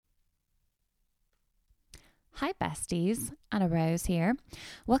Hi besties, Anna Rose here.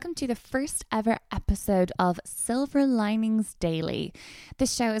 Welcome to the first ever episode of Silver Linings Daily.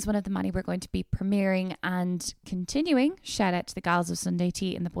 This show is one of the many we're going to be premiering and continuing. Shout out to the gals of Sunday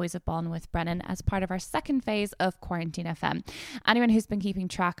Tea and the boys of Bon with Brennan as part of our second phase of Quarantine FM. Anyone who's been keeping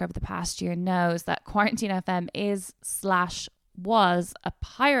track over the past year knows that Quarantine FM was a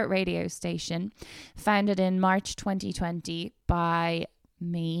pirate radio station founded in March 2020 by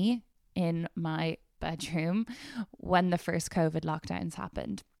me in my bedroom when the first COVID lockdowns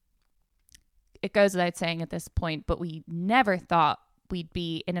happened. It goes without saying at this point, but we never thought we'd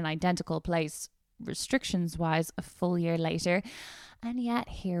be in an identical place restrictions wise a full year later, and yet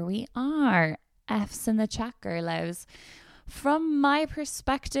here we are. F's in the chat, girlos. From my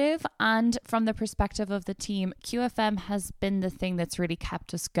perspective and from the perspective of the team, QFM has been the thing that's really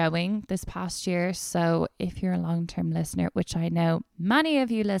kept us going this past year. So if you're a long-term listener, which I know many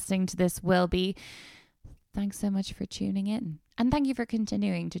of you listening to this will be, thanks so much for tuning in. And thank you for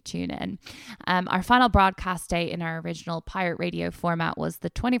continuing to tune in. Our final broadcast day in our original pirate radio format was the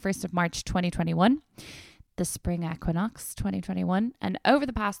 21st of March, 2021. The spring equinox 2021, and over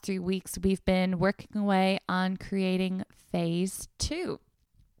the past 3 weeks we've been working away on creating phase 2,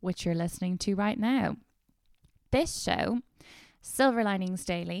 which you're listening to right now. This show, Silver Linings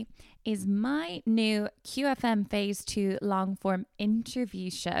Daily, is my new QFM phase 2 long form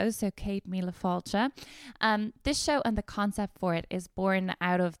interview show. So Kate Mila Falcha. This show and the concept for it is born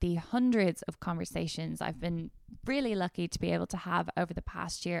out of the hundreds of conversations I've been really lucky to be able to have over the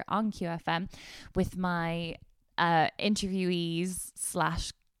past year on QFM with my interviewees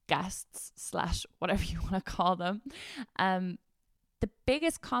slash guests slash whatever you want to call them. The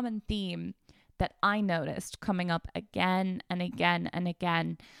biggest common theme that I noticed coming up again and again and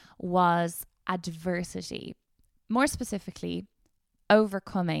again was adversity. More specifically,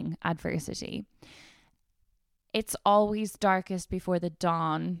 overcoming adversity. It's always darkest before the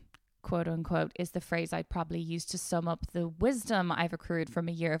dawn, quote unquote, is the phrase I'd probably use to sum up the wisdom I've accrued from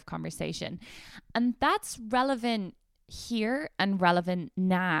a year of conversation. And that's relevant here and relevant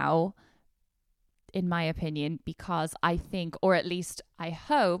now, in my opinion, because I think, or at least I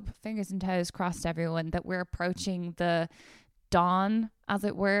hope, fingers and toes crossed everyone, that we're approaching the dawn, as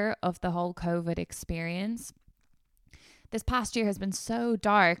it were, of the whole COVID experience. This past year has been so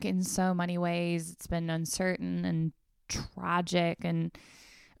dark in so many ways. It's been uncertain and tragic and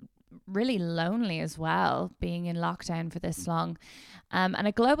really lonely as well, being in lockdown for this long. And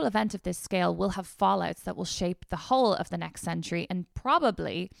a global event of this scale will have fallouts that will shape the whole of the next century and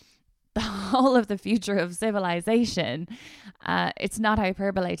probably the whole of the future of civilization. It's not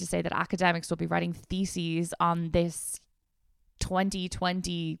hyperbole to say that academics will be writing theses on this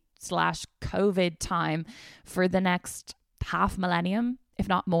 2020/COVID time for the next half millennium, if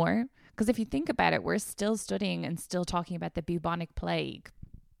not more. Because if you think about it, we're still studying and still talking about the bubonic plague,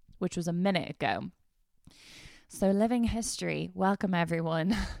 which was a minute ago. So living history, welcome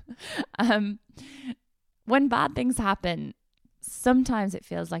everyone. When bad things happen, sometimes it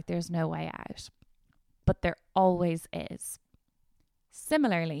feels like there's no way out, but there always is.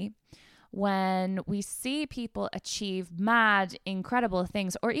 Similarly, when we see people achieve mad, incredible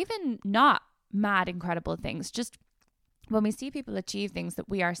things, or even not mad, incredible things, just when we see people achieve things that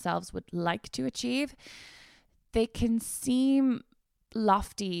we ourselves would like to achieve, they can seem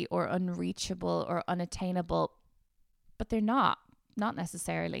lofty or unreachable or unattainable, but they're not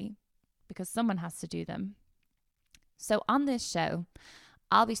necessarily, because someone has to do them. So on this show,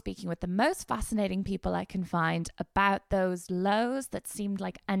 I'll be speaking with the most fascinating people I can find about those lows that seemed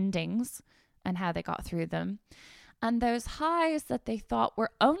like endings and how they got through them, and those highs that they thought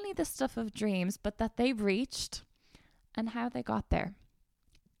were only the stuff of dreams but that they reached and how they got there.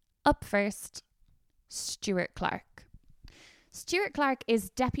 Up first, Stuart Clark. Stuart Clark is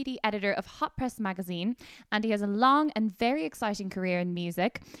deputy editor of Hot Press magazine, and he has a long and very exciting career in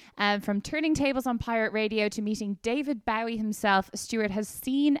music. From turning tables on pirate radio to meeting David Bowie himself, Stuart has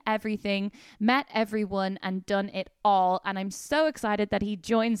seen everything, met everyone, and done it all. And I'm so excited that he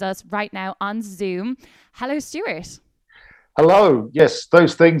joins us right now on Zoom. Hello, Stuart. Hello. Yes,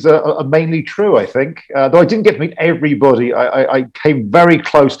 those things are mainly true, I think. Though I didn't get to meet everybody. I came very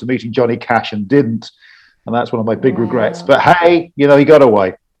close to meeting Johnny Cash and didn't. And that's one of my big regrets. But hey, he got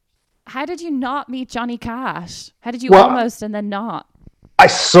away. How did you not meet Johnny Cash? How did you almost and then not? I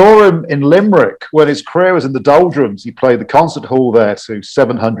saw him in Limerick when his career was in the doldrums. He played the concert hall there to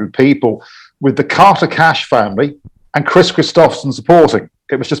 700 people with the Carter Cash family and Chris Christopherson supporting.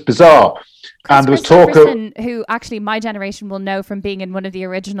 It was just bizarre. And there was talk of, who actually my generation will know from being in one of the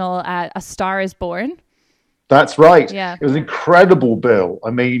original A Star Is Born. That's right. Yeah. It was an incredible bill. I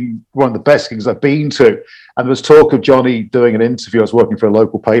mean, one of the best things I've been to. And there was talk of Johnny doing an interview. I was working for a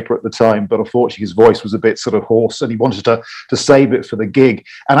local paper at the time, but unfortunately his voice was a bit sort of hoarse and he wanted to save it for the gig.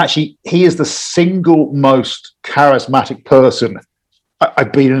 And actually, he is the single most charismatic person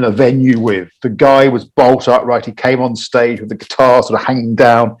I've been in a venue with. The guy was bolt upright. He came on stage with the guitar sort of hanging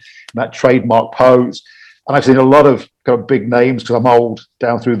down in that trademark pose. And I've seen a lot of kind of big names because I'm old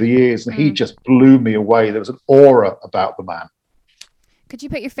down through the years, and he just blew me away. There was an aura about the man. Could you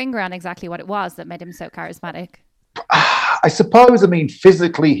put your finger on exactly what it was that made him so charismatic? I suppose, I mean,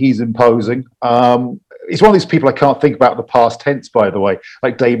 physically he's imposing. He's one of these people I can't think about in the past tense, by the way,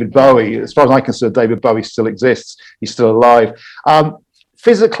 like David Bowie. As far as I'm concerned, David Bowie still exists. He's still alive.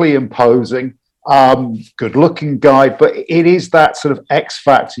 Physically imposing, good-looking guy, but it is that sort of X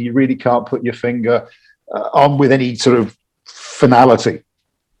factor you really can't put your finger on with any sort of finality.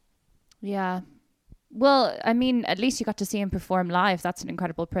 Yeah. Well, I mean, at least you got to see him perform live. That's an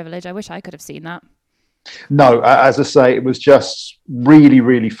incredible privilege. I wish I could have seen that. No, as I say, it was just really,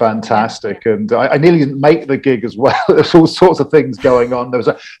 really fantastic. And I nearly didn't make the gig as well. There's all sorts of things going on. There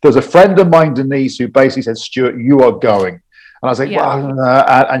was a friend of mine, Denise, who basically said, Stuart, you are going. And I was like, well,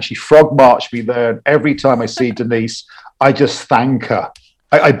 and she frog marched me there. And every time I see Denise, I just thank her.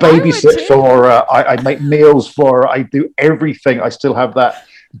 I babysit for her. I make meals for her. I do everything. I still have that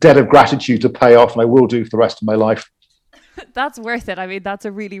debt of gratitude to pay off, and I will do for the rest of my life. That's worth it. I mean, that's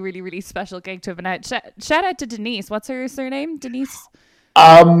a really, really, really special gig to have been out. Shout out to Denise. What's her surname? Denise?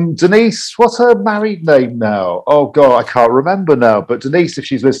 Denise, what's her married name now? Oh, God, I can't remember now. But Denise, if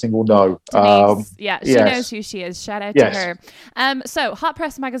she's listening, will know. Denise, she knows who she is. Shout out to her. So, Hot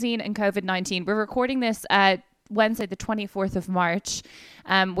Press Magazine and COVID-19. We're recording this Wednesday, the 24th of March.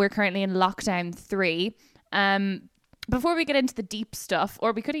 We're currently in lockdown 3. Before we get into the deep stuff,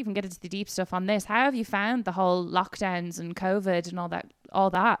 or we could even get into the deep stuff on this, how have you found the whole lockdowns and COVID and all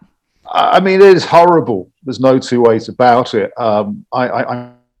that? I mean, it is horrible. There's no two ways about it.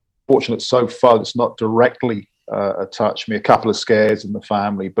 I'm fortunate so far it's not directly touched me. A couple of scares in the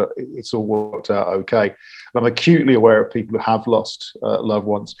family, but it's all worked out okay. And I'm acutely aware of people who have lost loved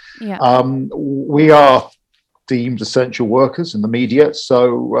ones. Yeah. We are deemed essential workers in the media,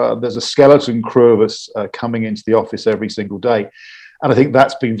 so there's a skeleton crew of us coming into the office every single day, and I think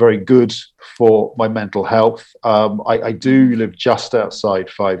that's been very good for my mental health. I do live just outside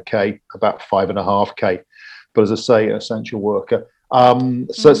 5k, about 5.5k, but as I say, an essential worker.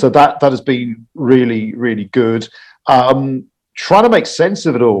 So that has been really, really good. Trying to make sense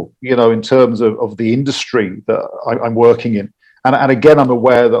of it all, in terms of the industry that I'm working in. And again, I'm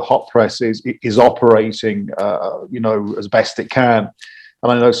aware that Hot Press is operating, as best it can.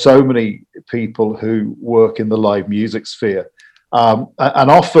 And I know so many people who work in the live music sphere. And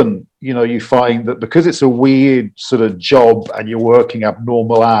often, you find that because it's a weird sort of job and you're working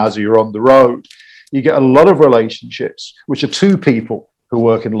abnormal hours or you're on the road, you get a lot of relationships, which are two people who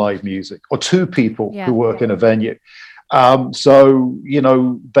work in live music or two people who work in a venue. So,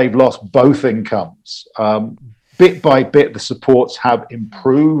 they've lost both incomes. Bit by bit, the supports have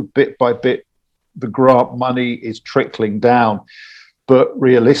improved. Bit by bit, the grant money is trickling down. But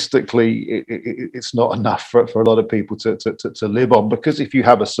realistically, it's not enough for a lot of people to live on, because if you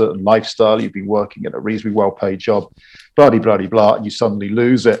have a certain lifestyle, you've been working at a reasonably well-paid job, blah, blah, blah, blah, and you suddenly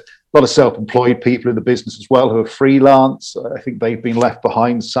lose it. A lot of self-employed people in the business as well who are freelance. I think they've been left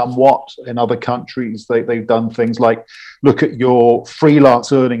behind somewhat in other countries. They've done things like look at your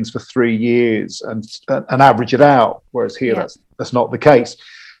freelance earnings for 3 years and average it out, whereas here that's not the case.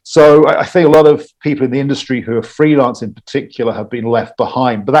 So I think a lot of people in the industry who are freelance in particular have been left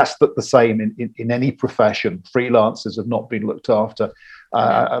behind, but that's the same in any profession. Freelancers have not been looked after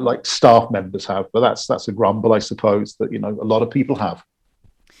like staff members have, but that's a grumble, I suppose, that a lot of people have.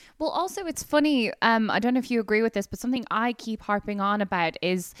 Well, also, it's funny, I don't know if you agree with this, but something I keep harping on about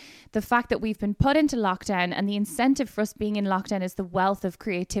is the fact that we've been put into lockdown, and the incentive for us being in lockdown is the wealth of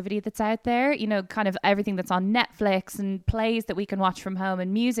creativity that's out there, kind of everything that's on Netflix and plays that we can watch from home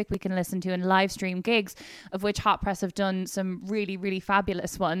and music we can listen to and live stream gigs, of which Hot Press have done some really, really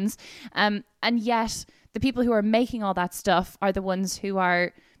fabulous ones. And yet the people who are making all that stuff are the ones who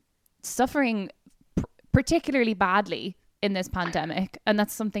are suffering particularly badly in this pandemic, and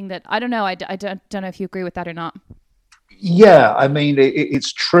that's something that I don't know. I don't know if you agree with that or not. Yeah, I mean,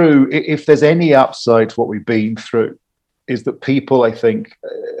 it's true. If there's any upside to what we've been through, is that people, I think,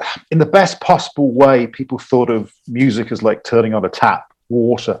 in the best possible way, people thought of music as like turning on a tap,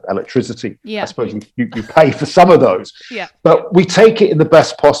 water, electricity. I suppose you pay for some of those. But we take it in the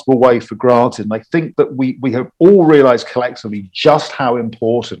best possible way for granted. And I think that we have all realized collectively just how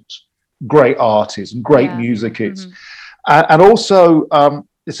important great art is and great music is. Mm-hmm. And also,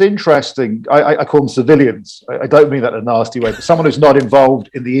 it's interesting. I call them civilians. I don't mean that in a nasty way, but someone who's not involved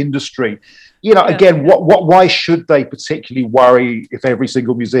in the industry. Again, why should they particularly worry if every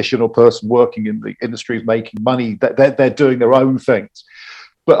single musician or person working in the industry is making money? That they're doing their own things.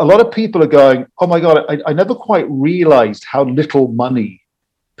 But a lot of people are going, oh my God, I never quite realized how little money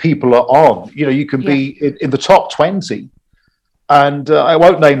people are on. You can be in the top 20. And I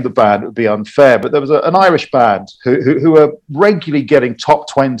won't name the band, it would be unfair, but there was an Irish band who are regularly getting top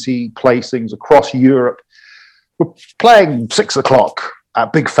 20 placings across Europe. We're playing 6 o'clock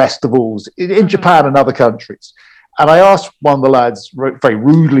at big festivals in Japan and other countries. And I asked one of the lads very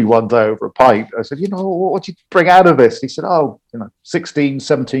rudely one day over a pint, I said, what do you bring out of this? He said, 16,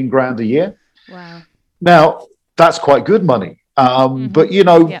 17 grand a year. Wow. Now, that's quite good money. But,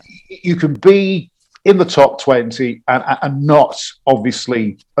 you can be in the top 20 and not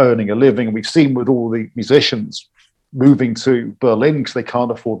obviously earning a living. And we've seen with all the musicians moving to Berlin because they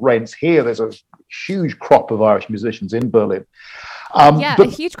can't afford rents here. There's a huge crop of Irish musicians in Berlin. A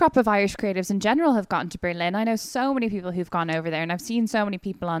huge crop of Irish creatives in general have gotten to Berlin. I know so many people who've gone over there, and I've seen so many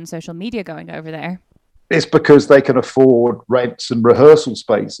people on social media going over there. It's because they can afford rents and rehearsal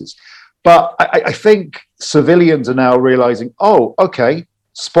spaces. But I think civilians are now realizing, oh, okay,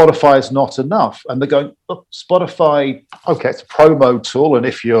 Spotify is not enough. And they're going, look, Spotify, okay, it's a promo tool. And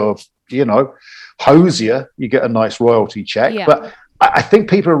if you're, hosier, you get a nice royalty check. Yeah. But I think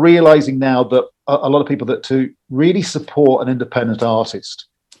people are realizing now that a lot of people that to really support an independent artist,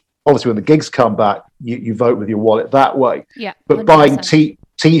 obviously when the gigs come back, you vote with your wallet that way. Yeah. But 100%. Buying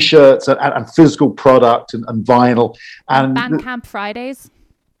T-shirts and physical product and vinyl. And Bandcamp Fridays.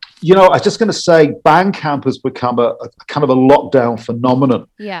 I was just going to say Bandcamp has become a kind of a lockdown phenomenon.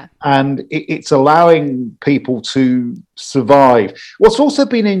 Yeah. And it's allowing people to survive. What's also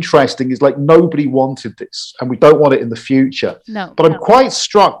been interesting is nobody wanted this and we don't want it in the future. No. But I'm quite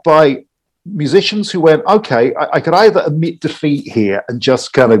struck by musicians who went, okay, I could either admit defeat here and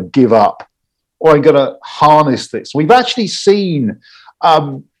just kind of give up, or I'm going to harness this. We've actually seen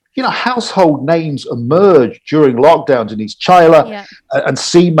household names emerge during lockdown. Denise Chyler and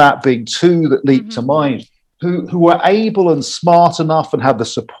CMAP being two that leap to mind, who were able and smart enough and have the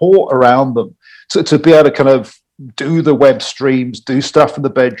support around them to be able to kind of do the web streams, do stuff in the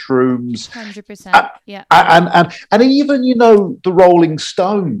bedrooms. 100%. And even, the Rolling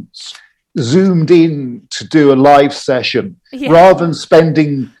Stones zoomed in to do a live session rather than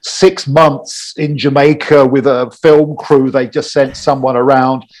spending 6 months in Jamaica with a film crew. They just sent someone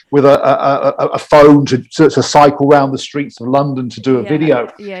around with a phone to cycle around the streets of London to do a video.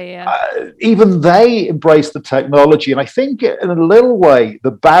 Even they embraced the technology. And I think in a little way,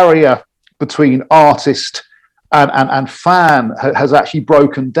 the barrier between artist and fan has actually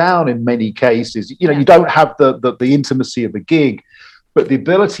broken down in many cases. You don't have the intimacy of a gig, but the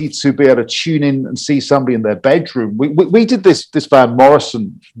ability to be able to tune in and see somebody in their bedroom. We did this Van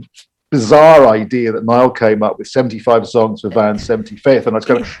Morrison bizarre idea that Niall came up with, 75 songs for Van's 75th. And I was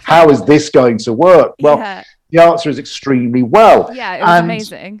going, how is this going to work? Well, the answer is extremely well. Yeah, it was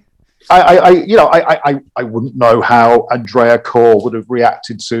amazing. I wouldn't know how Andrea Corr would have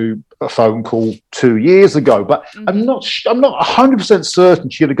reacted to a phone call 2 years ago, but I'm not 100% certain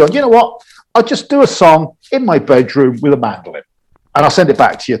she'd have gone, you know what? I'll just do a song in my bedroom with a mandolin, and I'll send it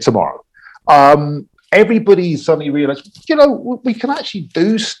back to you tomorrow. Everybody suddenly realized, we can actually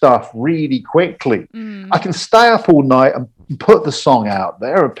do stuff really quickly. I can stay up all night and put the song out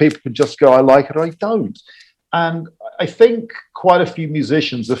there, and people can just go, I like it or I don't. And I think quite a few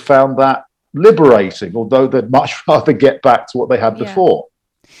musicians have found that liberating, although they'd much rather get back to what they had before.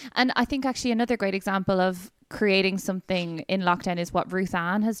 And I think actually another great example of creating something in lockdown is what Ruth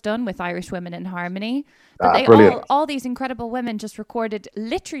Ann has done with Irish Women in Harmony. That all these incredible women just recorded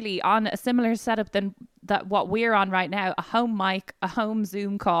literally on a similar setup than that what we're on right now, a home mic, a home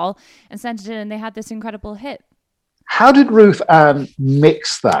Zoom call, and sent it in, and they had this incredible hit. How did Ruth Ann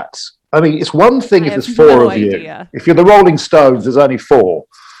mix that? I mean, it's one thing if there's four of you. If you're the Rolling Stones, there's only four,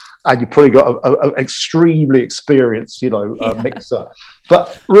 and you've probably got an extremely experienced, mixer.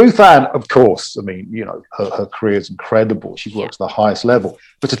 But Ruth Ann, of course, I mean, her career is incredible. She works at the highest level.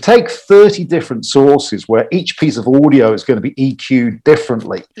 But to take 30 different sources where each piece of audio is going to be EQ'd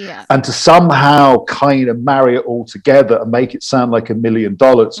differently, and to somehow kind of marry it all together and make it sound like $1 million.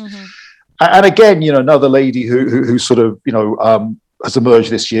 And again, another lady who sort of, has emerged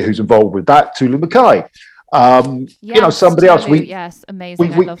this year who's involved with that, Tulu Mackay. Somebody else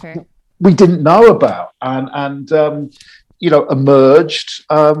amazing. I love her. We didn't know about and emerged.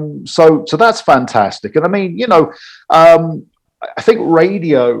 So that's fantastic. And I mean, I think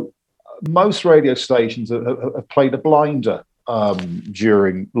radio most radio stations have played a blinder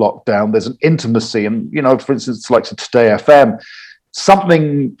during lockdown. There's an intimacy, and for instance, like Today FM,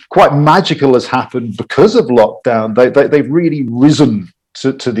 something quite magical has happened because of lockdown. They've really risen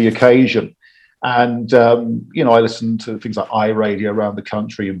to the occasion. And I listen to things like iRadio around the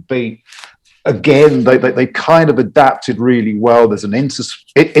country and Beat. Again, they kind of adapted really well. There's an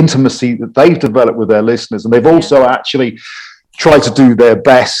intimacy that they've developed with their listeners, and they've also actually tried to do their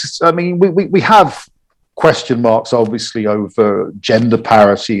best. I mean, we have question marks, obviously, over gender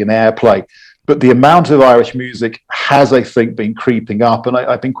parity and airplay, but the amount of Irish music has, I think, been creeping up, and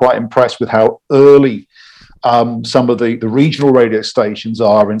I've been quite impressed with how early some of the regional radio stations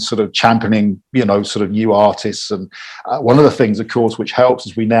are in sort of championing, sort of new artists. And one of the things, of course, which helps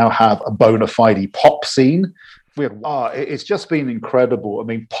is we now have a bona fide pop scene. It's just been incredible. I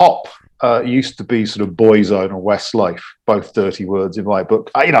mean, pop used to be sort of Boyzone and Westlife, both dirty words in my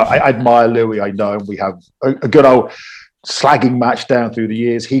book. I admire Louis, I know, and we have a good old slagging match down through the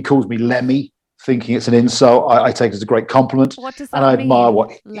years. He calls me Lemmy, thinking it's an insult. I take it as a great compliment. What does that mean? And I admire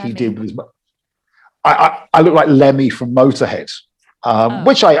what he did with his... I look like Lemmy from Motorhead,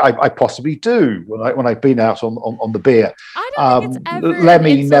 which I possibly do when I've been out on the beer. I don't think it's ever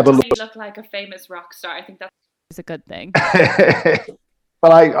Lemmy never look like a famous rock star. I think that's a good thing.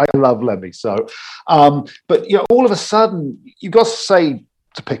 But I love Lemmy. So, but all of a sudden you've got to say,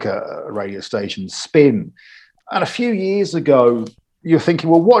 to pick a radio station, Spin, and a few years ago you're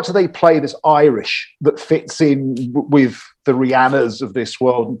thinking, well, what do they play that's Irish that fits in with the Rihannas of this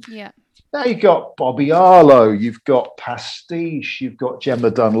world? Yeah. Now you've got Bobby Arlo, you've got Pastiche, you've got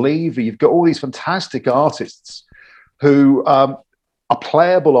Gemma Dunleavy, you've got all these fantastic artists who are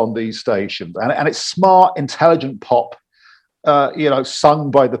playable on these stations. And it's smart, intelligent pop,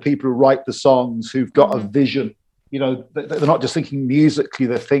 sung by the people who write the songs, who've got a vision. They're not just thinking musically,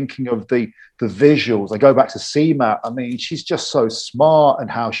 they're thinking of the visuals. I go back to CMAT. I mean, she's just so smart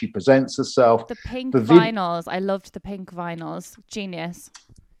and how she presents herself. The pink vinyls. I loved the pink vinyls. Genius.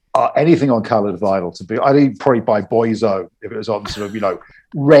 Anything on coloured vinyl I'd probably buy Boyzone if it was on sort of,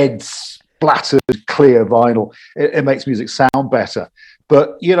 red, splattered, clear vinyl. It makes music sound better.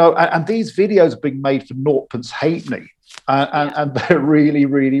 But, and these videos are being made for Naught Halfpenny, and they're really,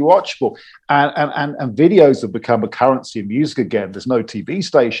 really watchable. And videos have become a currency of music again. There's no TV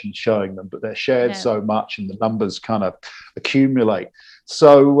station showing them, but they're shared so much and the numbers kind of accumulate.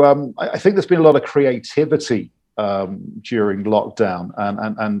 So I think there's been a lot of creativity during lockdown,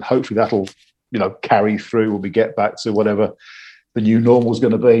 and hopefully that'll carry through when we get back to whatever the new normal is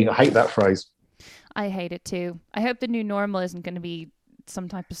going to be. I hate that phrase. I hate it too. I hope the new normal isn't going to be some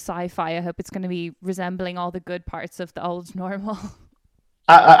type of sci-fi. I hope it's going to be resembling all the good parts of the old normal.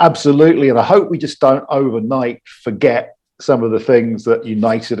 Absolutely, and I hope we just don't overnight forget some of the things that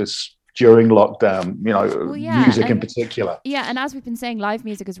united us during lockdown, music in particular. Yeah, and as we've been saying, live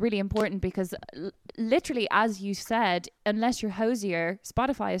music is really important because literally, as you said, unless you're Hozier,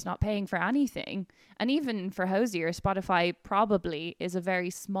 Spotify is not paying for anything. And even for Hozier, Spotify probably is a very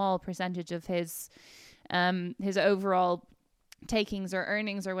small percentage of his overall takings or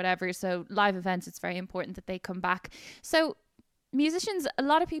earnings or whatever. So live events, it's very important that they come back. So musicians, a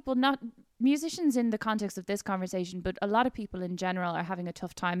lot of people, not musicians in the context of this conversation, but a lot of people in general are having a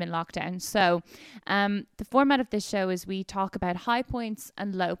tough time in lockdown. So the format of this show is we talk about high points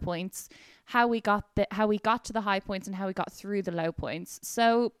and low points, how we got to the high points and how we got through the low points.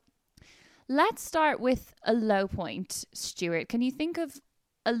 So let's start with a low point. Stuart, can you think of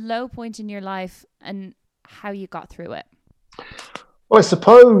a low point in your life and how you got through it? Well, I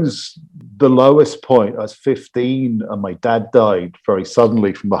suppose the lowest point, I was 15 and my dad died very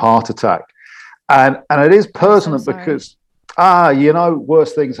suddenly from a heart attack. And it is pertinent because,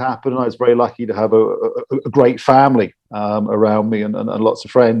 worse things happen. And I was very lucky to have a great family around me and lots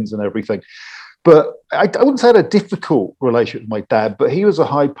of friends and everything. But I wouldn't say I had a difficult relationship with my dad, but he was a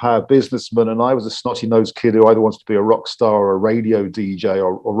high-power businessman and I was a snotty-nosed kid who either wanted to be a rock star or a radio DJ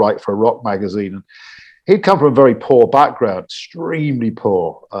or write for a rock magazine. And he'd come from a very poor background, extremely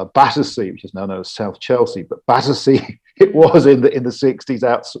poor. Battersea, which is now known as South Chelsea, but Battersea, it was in the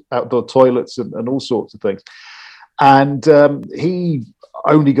 60s, outdoor toilets and all sorts of things. And he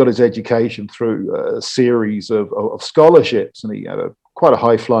only got his education through a series of scholarships, and he had quite a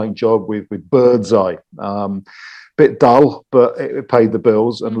high-flying job with Birdseye. Bit dull, but it paid the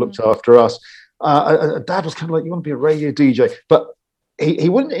bills and looked after us. Dad was kind of like, you want to be a radio DJ? But he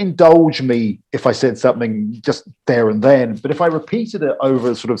wouldn't indulge me if I said something just there and then. But if I repeated it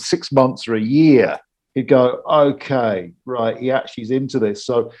over sort of 6 months or a year, he'd go, okay, right, he actually is into this.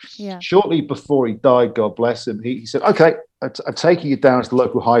 So Yeah. shortly before he died, God bless him, he said, okay, I'm taking you down to the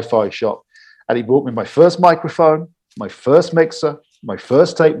local hi-fi shop. And he bought me my first microphone, my first mixer, my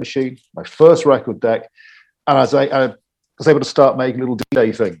first tape machine, my first record deck. And I was able to start making little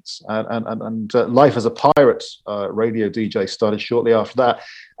DJ things. And Life as a Pirate radio DJ started shortly after that.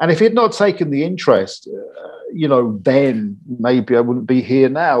 And if he had not taken the interest, then maybe I wouldn't be here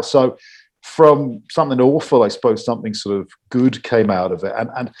now. So from something awful, I suppose something sort of good came out of it.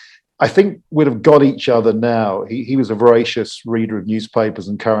 And I think we'd have got each other now. He was a voracious reader of newspapers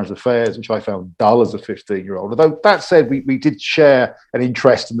and current affairs, which I found dull as a 15-year-old. Although that said, we did share an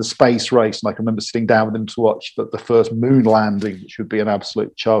interest in the space race. And I can remember sitting down with him to watch the first moon landing, which would be an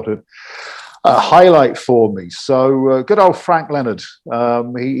absolute childhood highlight for me. So good old Frank Leonard.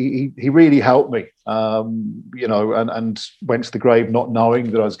 He really helped me, and went to the grave not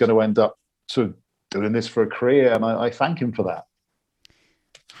knowing that I was going to end up sort of doing this for a career. And I thank him for that.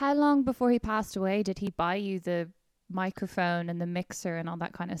 How long before he passed away did he buy you the microphone and the mixer and all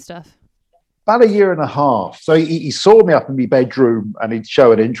that kind of stuff? About a year and a half. So he saw me up in my bedroom and he'd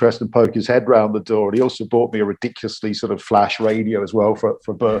show an interest and poke his head round the door. And he also bought me a ridiculously sort of flash radio as well for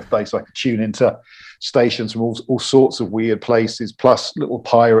a birthday, so I could tune into stations from all sorts of weird places, plus little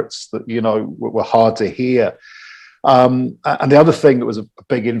pirates that, were hard to hear. And the other thing that was a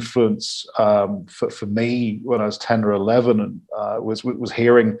big influence for me when I was 10 or 11 was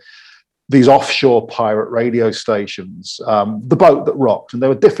hearing these offshore pirate radio stations, The Boat That Rocked. And there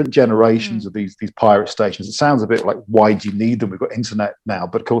were different generations of these pirate stations. It sounds a bit like, why do you need them? We've got internet now.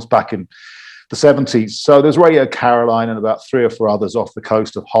 But of course, back in the 70s. So there's Radio Caroline and about 3 or 4 others off the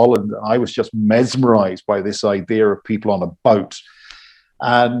coast of Holland. And I was just mesmerized by this idea of people on a boat.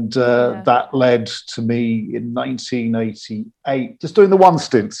 And that led to me in 1988, just doing the one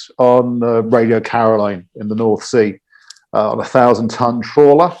stint on Radio Caroline in the North Sea on a 1,000-ton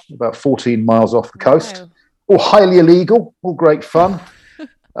trawler, about 14 miles off the coast. All highly illegal, all great fun.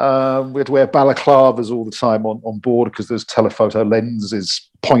 We had to wear balaclavas all the time on board because there's telephoto lenses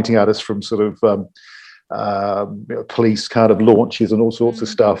pointing at us from sort of police kind of launches and all sorts of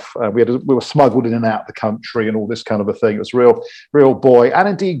stuff. We were smuggled in and out of the country and all this kind of a thing. It was real boy and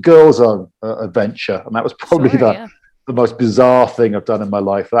indeed girls' own adventure, and that was probably the most bizarre thing I've done in my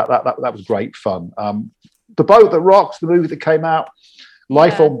life. That was great fun. The Boat That Rocks, the movie that came out,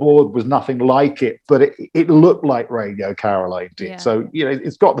 life on board was nothing like it, but it looked like Radio Caroline did. Yeah. So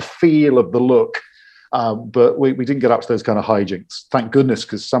it's got the feel of the look. But we didn't get up to those kind of hijinks. Thank goodness,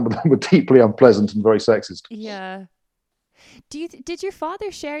 because some of them were deeply unpleasant and very sexist. Yeah. Did your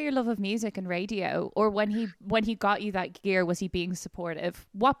father share your love of music and radio, or when he got you that gear, was he being supportive?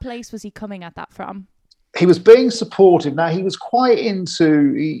 What place was he coming at that from? He was being supportive. Now, he was quite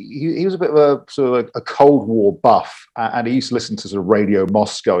into, he was a bit of a sort of a Cold War buff, and he used to listen to sort of Radio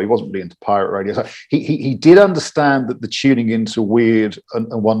Moscow. He wasn't really into pirate radio. So he did understand that the tuning into weird and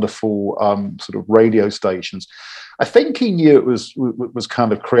wonderful sort of radio stations. I think he knew it was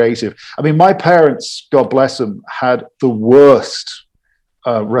kind of creative. I mean, my parents, God bless them, had the worst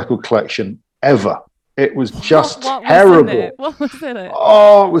record collection ever. It was just terrible. What was in it?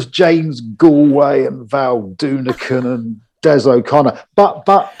 Oh, it was James Galway and Val Doonican and Des O'Connor. But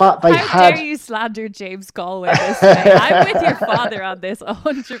they had. How dare you slander James Galway this way? I'm with your father on this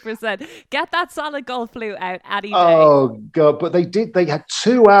 100%. Get that Solid Gold flute out any day. Oh God! But they had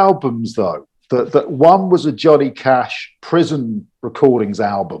 2 albums though. That one was a Johnny Cash Prison Recordings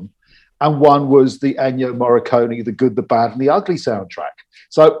album, and one was the Ennio Morricone The Good, the Bad, and the Ugly soundtrack.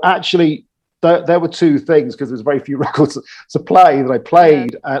 So actually, there were 2 things, because there's very few records to play that I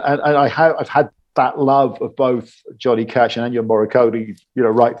played, and I've had that love of both Johnny Cash and Ennio Morricone,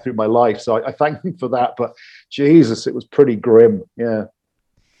 right through my life. So I thank him for that. But Jesus, it was pretty grim. Yeah.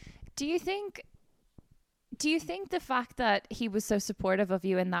 Do you think the fact that he was so supportive of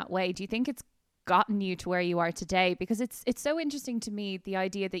you in that way, do you think it's gotten you to where you are today? Because it's so interesting to me, the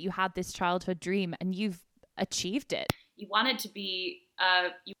idea that you had this childhood dream and you've achieved it. You wanted to be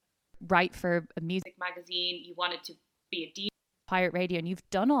write for a music magazine, you wanted to be a DJ, pirate radio, and you've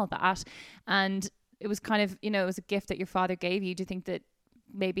done all that, and it was kind of, it was a gift that your father gave you. Do you think that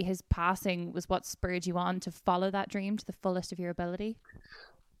maybe his passing was what spurred you on to follow that dream to the fullest of your ability?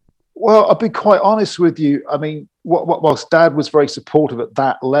 Well, I'll be quite honest with you. I mean, whilst Dad was very supportive at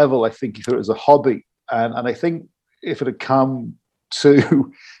that level, I think he thought it was a hobby, and I think if it had come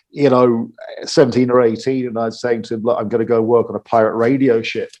to 17 or 18 and I was saying to him, look, I'm going to go work on a pirate radio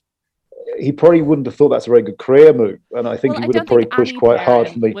ship, he probably wouldn't have thought that's a very good career move. And I think he would have probably pushed quite hard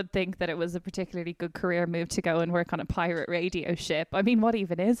for me. Would think that it was a particularly good career move to go and work on a pirate radio ship. I mean, what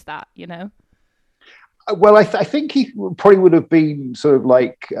even is that, Well, I think he probably would have been sort of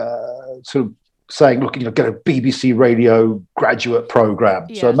like sort of saying, look, get a BBC radio graduate program.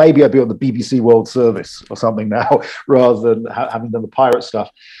 Yeah. So maybe I'd be on the BBC World Service or something now, rather than having done the pirate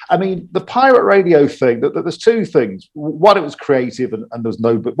stuff. I mean, the pirate radio thing, there's two things. One, it was creative, and there was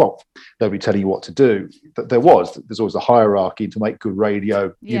nobody telling you what to do. There's always a hierarchy to make good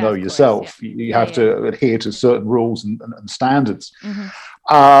radio. Yeah, of course, yourself. yeah. You have to adhere to certain rules and standards. Mm-hmm.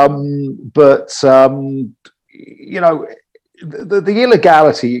 The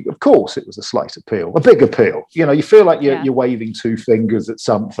illegality, of course, it was a slight appeal, a big appeal. You feel like you're waving two fingers at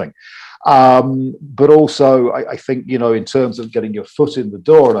something. But also, I think, in terms of getting your foot in the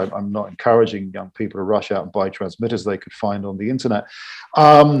door, and I'm not encouraging young people to rush out and buy transmitters they could find on the internet.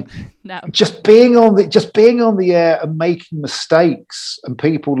 No. Just being on the air and making mistakes and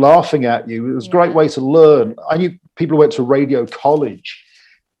people laughing at you, it was a great way to learn. I knew people who went to radio college,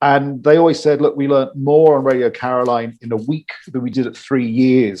 and they always said, look, we learned more on Radio Caroline in a week than we did at 3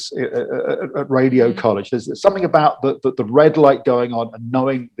 years at Radio College. There's something about the red light going on and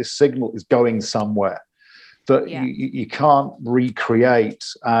knowing this signal is going somewhere that you can't recreate.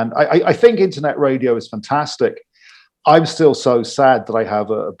 And I think internet radio is fantastic. I'm still so sad that I have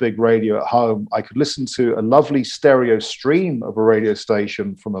a big radio at home. I could listen to a lovely stereo stream of a radio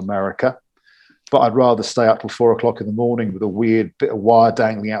station from America, but I'd rather stay up till 4 o'clock in the morning with a weird bit of wire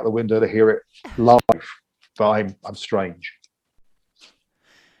dangling out the window to hear it live. But I'm strange.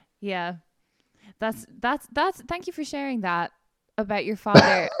 Yeah, that's. Thank you for sharing that about your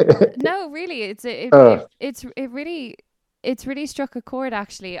father. No, really, it's really struck a chord,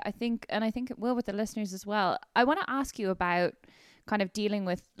 actually. I think it will with the listeners as well. I want to ask you about kind of dealing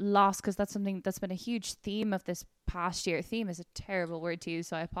with loss, because that's something that's been a huge theme of this past year. Theme is a terrible word to use,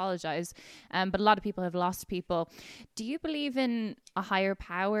 so I apologize. But a lot of people have lost people. Do you believe in a higher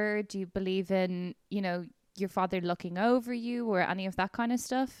power? Do you believe in, your father looking over you or any of that kind of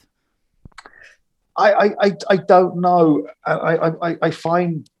stuff? I don't know. I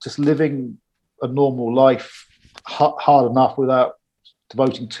find just living a normal life hard enough without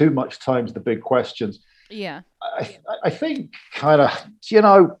devoting too much time to the big questions. Yeah. I think kind of,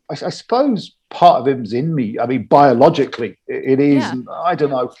 I suppose part of him's in me. I mean, biologically, it is. Yeah. And I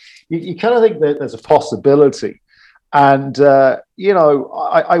don't know. You kind of think that there's a possibility. And,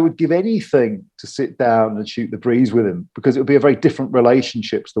 I would give anything to sit down and shoot the breeze with him, because it would be a very different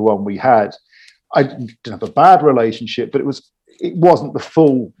relationship to the one we had. I didn't have a bad relationship, but it wasn't the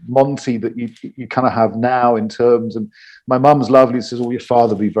full Monty that you kind of have now in terms. And my mum's lovely. Says, "Oh, your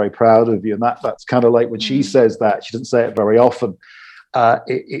father will be very proud of you," and that's kind of like when she says that. She doesn't say it very often.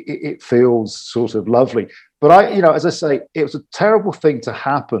 It feels sort of lovely. But as I say, it was a terrible thing to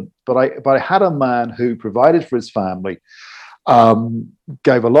happen. But I had a man who provided for his family,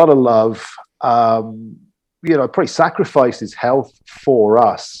 gave a lot of love. Probably sacrificed his health for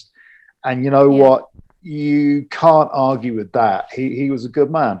us. And you know what? You can't argue with that. He was a good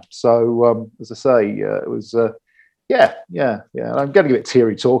man. So, as I say, it was, yeah. I'm getting a bit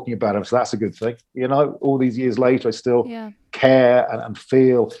teary talking about him, so that's a good thing. All these years later, I still care and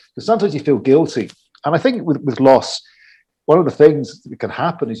feel, because sometimes you feel guilty. And I think with loss, one of the things that can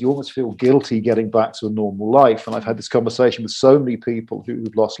happen is you almost feel guilty getting back to a normal life. And I've had this conversation with so many people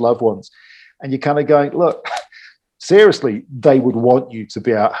who've lost loved ones, and you're kind of going, look, seriously, they would want you to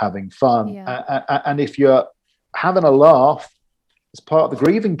be out having fun. Yeah. And if you're having a laugh, it's part of the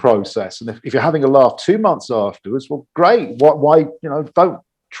grieving process. And if you're having a laugh 2 months afterwards, well, great. Why, don't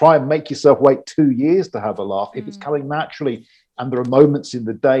try and make yourself wait 2 years to have a laugh. If it's coming naturally, and there are moments in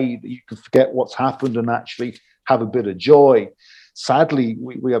the day that you can forget what's happened and actually have a bit of joy. Sadly,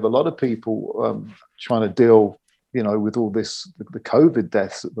 we have a lot of people trying to deal, with all this, the COVID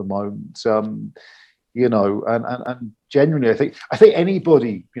deaths at the moment. And genuinely, I think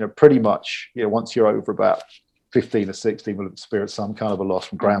anybody, pretty much, once you're over about 15 or 16, will experience some kind of a loss,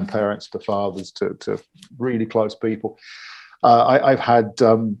 from grandparents to fathers to really close people. I've had,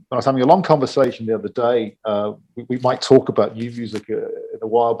 I was having a long conversation the other day. We might talk about new music in a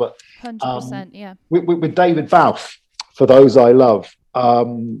while, but 100%, yeah. With David Balfe, For Those I Love,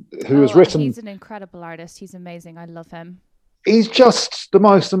 who has written. He's an incredible artist. He's amazing. I love him. He's just the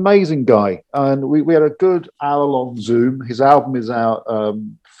most amazing guy. And we had a good hour-long Zoom. His album is out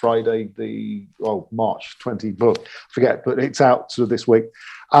Friday, March 20, forget, but it's out sort of this week.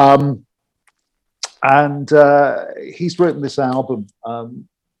 And he's written this album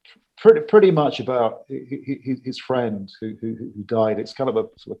pretty much about his friend who died. It's kind of a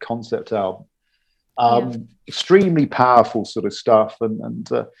sort of concept album. Extremely powerful sort of stuff, and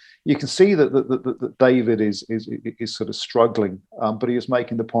you can see that David is sort of struggling, but he is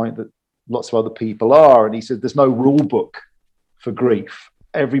making the point that lots of other people are. And he said, there's no rule book for grief.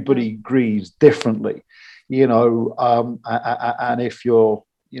 Everybody grieves differently, and if you're,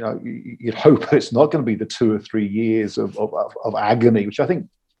 you'd hope it's not going to be the 2 or 3 years of agony, which I think,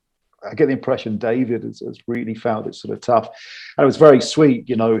 I get the impression David has really found it sort of tough. And it was very sweet,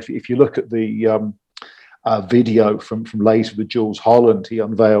 if you look at the video from later with Jules Holland, he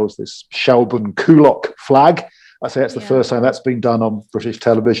unveils this Shelburne Kulok flag. I say that's the first time that's been done on British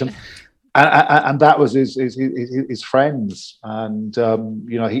television. And that was his friends. And,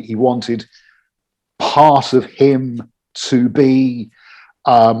 he wanted part of him to be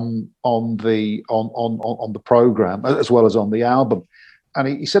on the program as well as on the album. And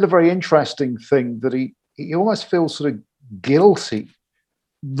he said a very interesting thing, that he almost feels sort of guilty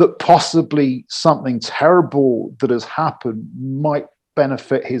that possibly something terrible that has happened might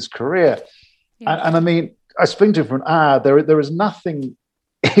benefit his career. Yeah. And I mean, I speak to him for an hour. There is nothing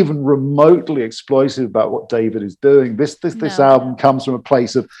even remotely exploitive about what David is doing. This album comes from a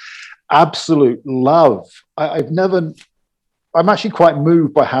place of absolute love. I'm actually quite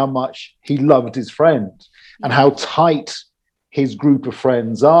moved by how much he loved his friend and how tight his group of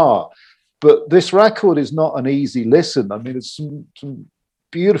friends are. But this record is not an easy listen. I mean, it's some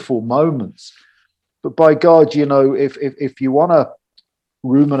beautiful moments. But by God, if you want to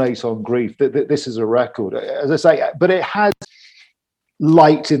ruminate on grief, this is a record. As I say, but it has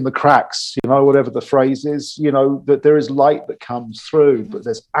light in the cracks, whatever the phrase is, that there is light that comes through, but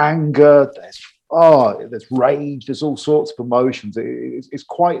there's anger, there's rage, there's all sorts of emotions. It's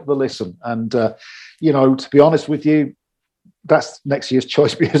quite the listen. And, to be honest with you, that's next year's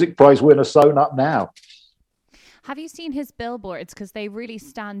Choice Music Prize winner sewn up now. Have you seen his billboards? Because they really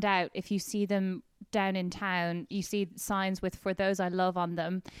stand out. If you see them down in town, you see signs with "For Those I Love" on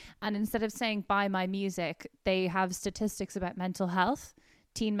them. And instead of saying "Buy my music," they have statistics about mental health,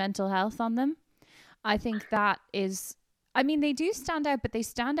 teen mental health on them. I think that is, they do stand out, but they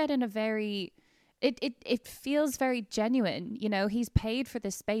stand out in a very, it feels very genuine. He's paid for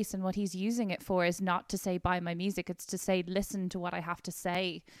this space, and what he's using it for is not to say "buy my music." It's to say, listen to what I have to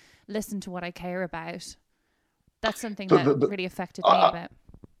say, listen to what I care about. That's something that really affected me about.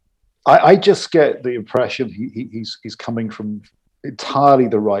 I just get the impression he's coming from entirely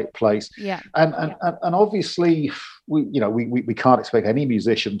the right place. Yeah. And obviously we can't expect any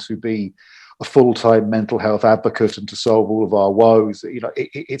musician to be a full-time mental health advocate and to solve all of our woes.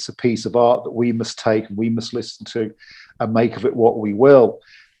 It's a piece of art that we must take and we must listen to and make of it what we will.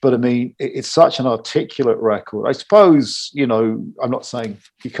 But I mean, it's such an articulate record. I suppose, I'm not saying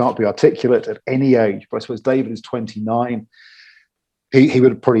you can't be articulate at any age, but I suppose David is 29. He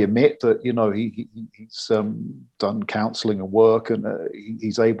would probably admit that, he's done counselling and work, and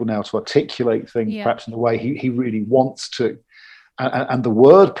he's able now to articulate things perhaps in the way he really wants to. And the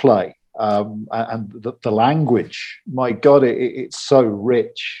wordplay and the language, my God, it's so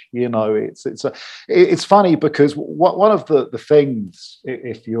rich. It's funny because one of the things,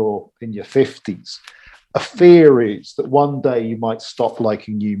 if you're in your 50s, a fear is that one day you might stop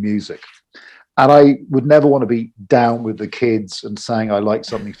liking new music. And I would never want to be down with the kids and saying I like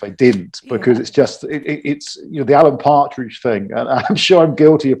something if I didn't, because it's just it's the Alan Partridge thing, and I'm sure I'm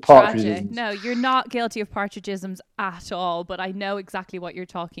guilty of Partridgeisms. No, you're not guilty of Partridgeisms at all, but I know exactly what you're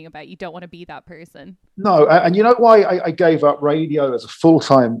talking about. You don't want to be that person. No, and you know why I gave up radio as a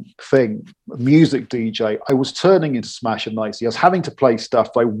full-time thing, music DJ? I was turning into Smash and Nicey. I was having to play stuff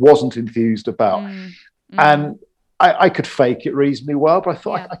I wasn't enthused about, and I could fake it reasonably well, but I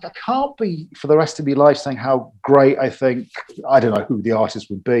thought I can't be for the rest of my life saying how great I think. I don't know who the artist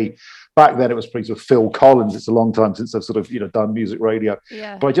would be. Back then it was pretty sort of Phil Collins. It's a long time since I've sort of done music radio.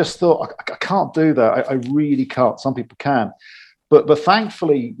 Yeah. But I just thought I can't do that. I really can't. Some people can. But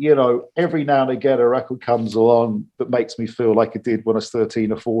thankfully, every now and again a record comes along that makes me feel like it did when I was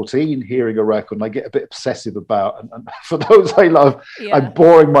 13 or 14, hearing a record, and I get a bit obsessive about. And For Those I Love, I'm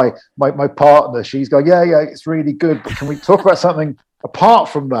boring my partner. She's going, yeah, it's really good, but can we talk about something apart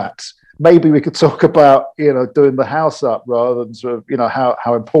from that? Maybe we could talk about, doing the house up rather than sort of,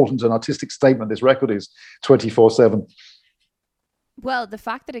 how important an artistic statement this record is 24/7. Well, the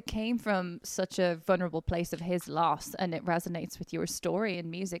fact that it came from such a vulnerable place of his loss and it resonates with your story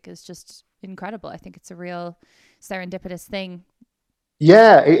in music is just incredible. I think it's a real serendipitous thing.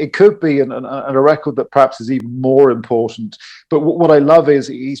 Yeah, it could be, and a record that perhaps is even more important. But what I love is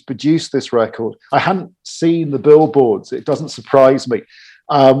he's produced this record. I hadn't seen the billboards. It doesn't surprise me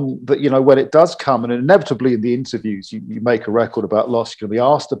that, when it does come, and inevitably in the interviews, you make a record about loss, you're going to be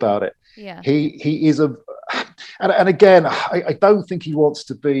asked about it. Yeah. He is and again, I don't think he wants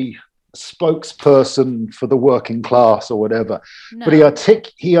to be spokesperson for the working class or whatever, No. but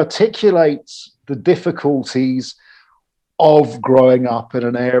he articulates the difficulties of growing up in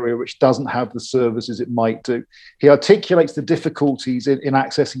an area which doesn't have the services it might do. He articulates the difficulties in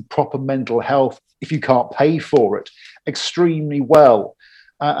accessing proper mental health if you can't pay for it extremely well.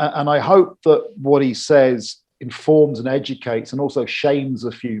 And I hope that what he says informs and educates and also shames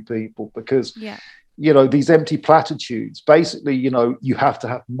a few people, because, these empty platitudes, basically, you have to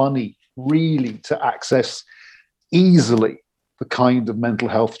have money really to access easily the kind of mental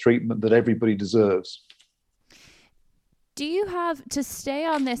health treatment that everybody deserves. Do you have, to stay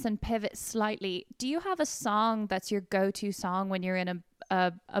on this and pivot slightly, do you have a song that's your go-to song when you're in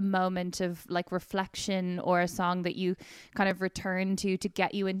a moment of like reflection, or a song that you kind of return to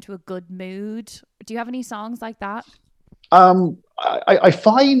get you into a good mood? Do you have any songs like that? I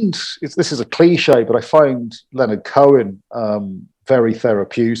find, this is a cliche, but I find Leonard Cohen very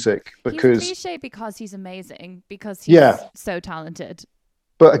therapeutic, because he's cliche because he's amazing, because he's so talented.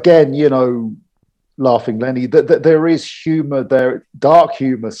 But again, Laughing Lenny, there is humor there, dark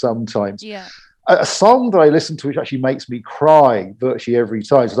humor sometimes. Yeah. A song that I listen to which actually makes me cry virtually every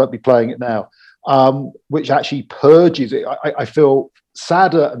time, so I'll be playing it now, which actually purges it. I feel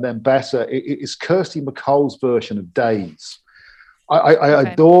sadder and then better. It is Kirsty MacColl's version of Days.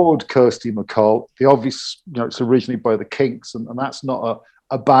 I adored Kirsty MacColl. The obvious, it's originally by the Kinks, and that's not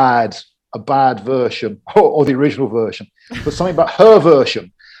a bad version or the original version, but something about her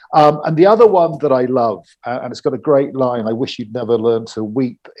version. And the other one that I love, and it's got a great line, I wish you'd never learned to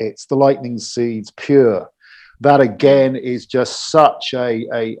weep, it's The Lightning Seeds, Pure. That again is just such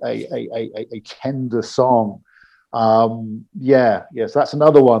a tender song. Yes, that's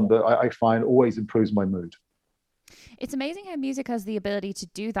another one that I find always improves my mood. It's amazing how music has the ability to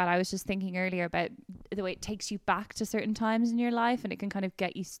do that. I was just thinking earlier about the way it takes you back to certain times in your life, and it can kind of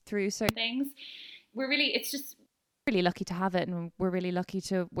get you through certain things. It's just really lucky to have it, and we're really lucky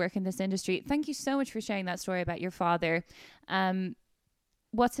to work in this industry. Thank you so much for sharing that story about your father.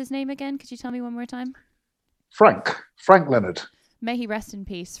 What's his name again? Could you tell me one more time? Frank Leonard. May he rest in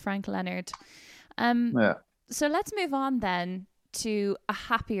peace, Frank Leonard. So let's move on then to a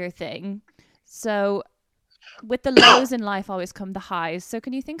happier thing. So with the lows in life always come the highs. So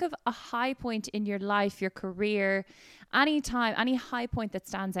can you think of a high point in your life, your career, any high point that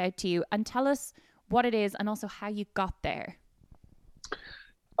stands out to you, and tell us what it is and also how you got there?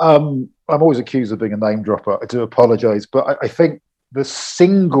 I'm always accused of being a name dropper. I do apologize, but I think the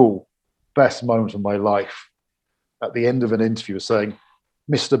single best moment of my life at the end of an interview was saying,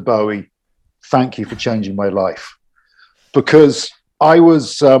 Mr. Bowie, thank you for changing my life. Because I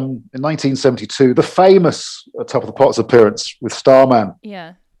was, in 1972, the famous Top of the Pops appearance with Starman.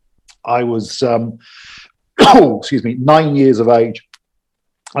 Yeah. I was, 9 years of age.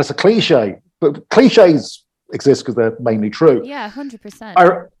 It's a cliche, but cliches exist because they're mainly true. Yeah, 100%.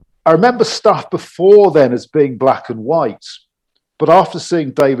 I remember stuff before then as being black and white, but after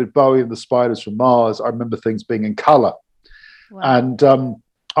seeing David Bowie and the Spiders from Mars, I remember things being in color. Wow. And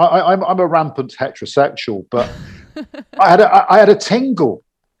I'm a rampant heterosexual, but I had a tingle.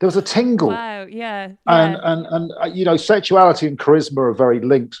 There was a tingle. Wow, yeah. And sexuality and charisma are very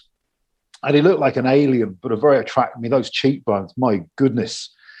linked. And he looked like an alien, but a very attractive. I mean, those cheekbones, my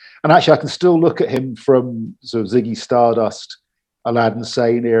goodness. And actually, I can still look at him from sort of Ziggy Stardust, Aladdin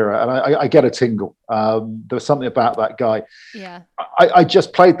Sane era, and I get a tingle. There was something about that guy. Yeah. I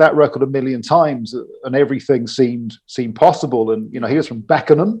just played that record a million times, and everything seemed possible. And he was from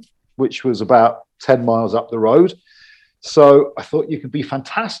Beckenham, which was about 10 miles up the road. So I thought you could be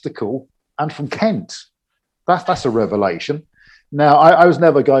fantastical and from Kent. That's a revelation. Now, I was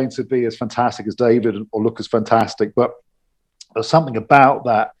never going to be as fantastic as David or look as fantastic, but there's something about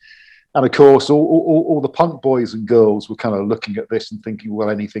that. And of course, all the punk boys and girls were kind of looking at this and thinking, well,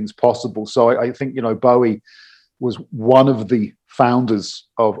 anything's possible. So I think, Bowie was one of the founders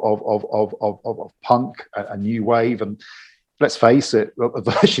of punk and new wave. And let's face it,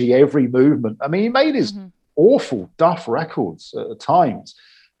 virtually every movement. I mean, he made his awful duff records at times.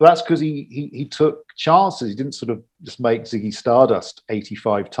 But that's because he took chances. He didn't sort of just make Ziggy Stardust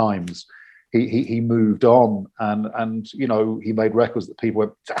 85 times. He moved on and he made records that people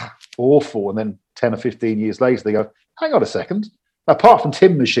went awful, and then 10 or 15 years later they go, hang on a second. Apart from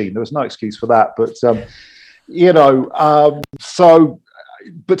Tin Machine, there was no excuse for that. But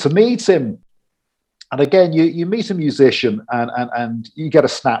but to meet him, and again, you meet a musician and you get a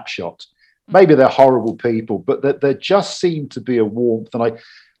snapshot. Maybe they're horrible people, but there just seemed to be a warmth, and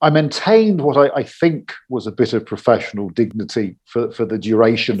I maintained what I think was a bit of professional dignity for the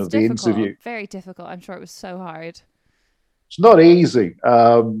duration of the interview. Very difficult. I'm sure it was so hard. It's not easy.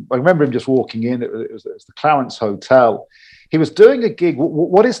 I remember him just walking in. It was the Clarence Hotel. He was doing a gig.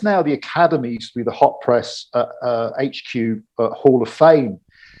 What is now the Academy used to be the Hot Press HQ Hall of Fame.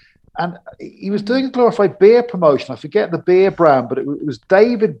 And he was doing a glorified beer promotion. I forget the beer brand, but it was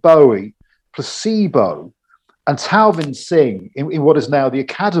David Bowie, Placebo, and Talvin Singh in what is now the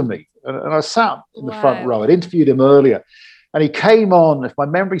Academy. And I sat in the front row. I'd interviewed him earlier. And he came on, if my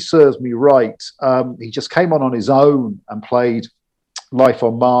memory serves me right, he just came on his own and played Life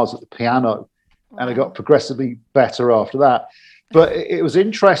on Mars at the piano. And it got progressively better after that. But it was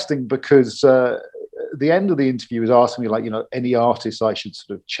interesting because at the end of the interview, he was asking me, like, any artists I should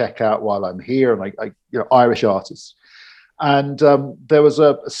sort of check out while I'm here, and Irish artists. And there was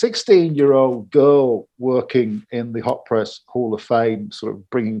a 16-year-old girl working in the Hot Press Hall of Fame, sort of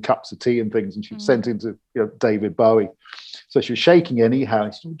bringing cups of tea and things, and she was sent into David Bowie. So she was shaking anyhow.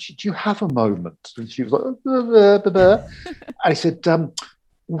 He said, "Do you have a moment?" And she was like, and he said,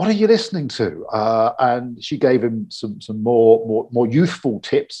 "What are you listening to?" And she gave him some more youthful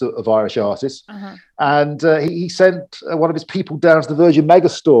tips of Irish artists. And he sent one of his people down to the Virgin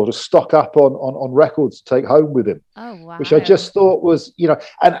Megastore to stock up on records to take home with him. Oh, wow. Which I just thought was,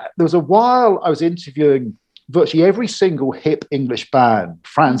 and there was a while I was interviewing virtually every single hip English band,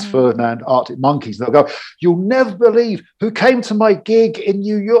 Franz Ferdinand, Arctic Monkeys. And they'll go, "You'll never believe who came to my gig in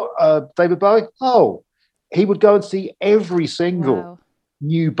New York, David Bowie." Oh, he would go and see every single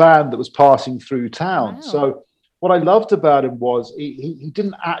new band that was passing through town. Wow. So what I loved about him was he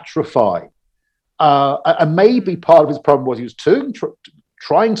didn't atrophy. And maybe part of his problem was he was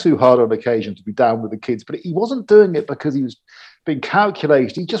trying too hard on occasion to be down with the kids, but he wasn't doing it because he was being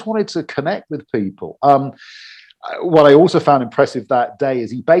calculated. He just wanted to connect with people. What I also found impressive that day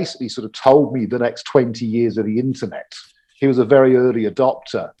is he basically sort of told me the next 20 years of the internet. He was a very early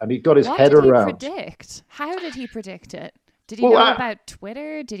adopter, and he got his head around. What did he predict? How did he predict it? Did he know about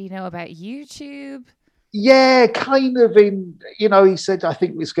Twitter? Did he know about YouTube? Yeah, kind of he said, I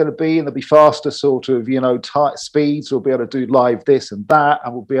think it's going to be, and there'll be faster sort of, tight speeds. We'll be able to do live this and that,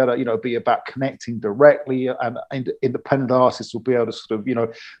 and we'll be able to, be about connecting directly, and independent artists will be able to sort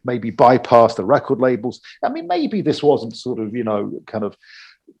of, maybe bypass the record labels. I mean, maybe this wasn't sort of, kind of,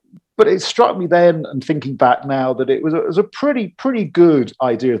 but it struck me then, and thinking back now, that it was a pretty good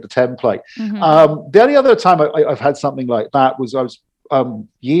idea of the template. The only other time I've had something like that was I was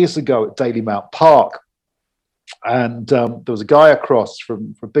years ago at Daily Mount Park. And there was a guy across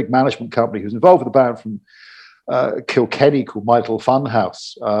from a big management company who was involved with a band from Kilkenny called My Little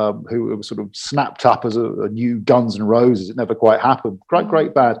Funhouse, who was sort of snapped up as a new Guns N' Roses. It never quite happened.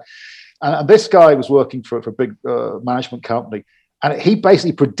 Great band. And this guy was working for a big management company. And he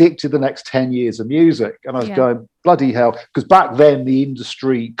basically predicted the next 10 years of music. And I was going, bloody hell. Because back then, the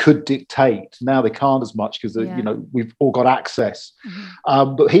industry could dictate. Now they can't as much because, we've all got access.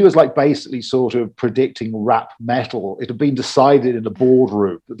 But he was like basically sort of predicting rap metal. It had been decided in a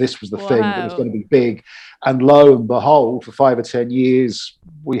boardroom that this was the thing that was going to be big. And lo and behold, for 5 or 10 years,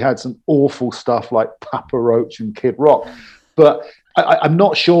 we had some awful stuff like Papa Roach and Kid Rock. But I'm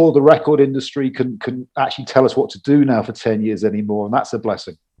not sure the record industry can actually tell us what to do now for 10 years anymore, and that's a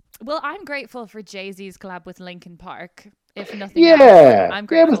blessing. Well, I'm grateful for Jay-Z's collab with Linkin Park. If nothing else, I'm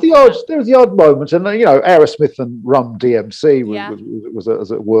grateful. There was the odd moment, and Aerosmith and Rum DMC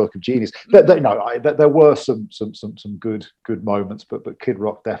was a work of genius. There were some good moments, but Kid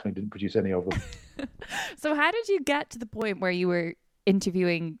Rock definitely didn't produce any of them. So, how did you get to the point where you were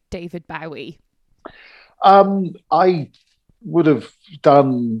interviewing David Bowie? I would have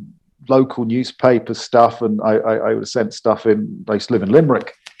done local newspaper stuff, and I would have sent stuff in. I used to live in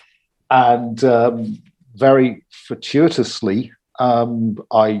Limerick, and very fortuitously,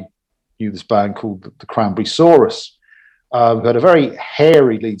 I knew this band called the Cranberry Saurus, who had a very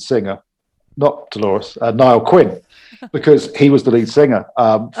hairy lead singer, not Dolores, Niall Quinn, because he was the lead singer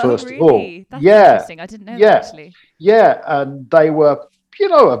first of all. That's interesting. I didn't know that, actually. Yeah, and they were,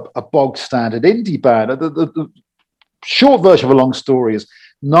 a bog standard indie band. The short version of a long story is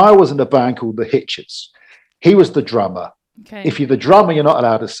Niall was in a band called the Hitchers. He was the drummer. Okay. If you're the drummer, you're not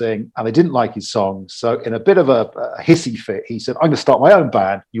allowed to sing, and they didn't like his songs. So in a bit of a hissy fit, he said, "I'm going to start my own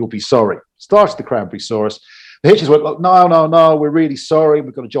band. You'll be sorry." Started the Cranberry Saurus. The Hitchers went, "Look, no, we're really sorry.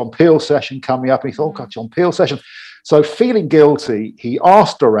 We've got a John Peel session coming up." And he thought, "Oh, God, John Peel session." So feeling guilty, he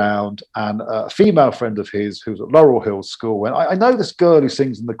asked around, and a female friend of his who was at Laurel Hill School went, I know this girl who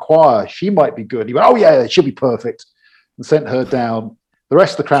sings in the choir. She might be good. He went, "Oh, yeah, she'll be perfect." And sent her down. The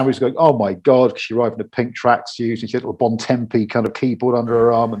rest of the Cranberries were going, "Oh my God," because she arrived in a pink tracksuit and she had a little Bon Tempi kind of keyboard under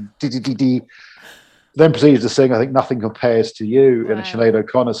her arm and dee. Then proceeded to sing, I think, "Nothing Compares to You" in a Sinead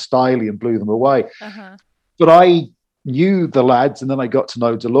O'Connor style, and blew them away. But I knew the lads, and then I got to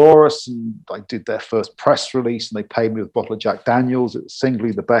know Dolores, and I did their first press release, and they paid me with a bottle of Jack Daniels. It was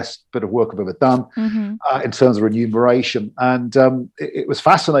singly the best bit of work I've ever done in terms of remuneration. And it was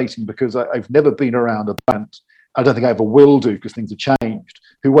fascinating because I've never been around a band, I don't think I ever will do because things have changed,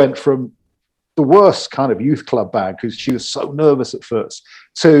 who went from the worst kind of youth club band, because she was so nervous at first,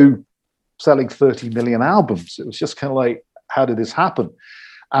 to selling 30 million albums. It was just kind of like, how did this happen?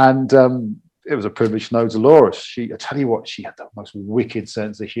 And it was a privilege to know Dolores. I tell you what, she had the most wicked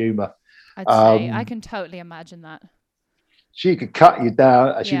sense of humor. I'd say I can totally imagine that. She could cut you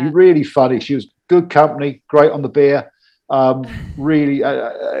down. She'd be really funny. She was good company, great on the beer. Really,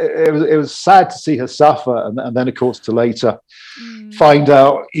 it was sad to see her suffer, and then of course to later find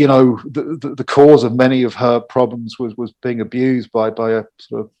out, the cause of many of her problems was being abused by a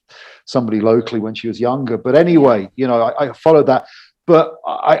sort of somebody locally when she was younger. But anyway, I followed that, but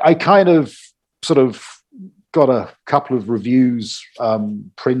I kind of sort of got a couple of reviews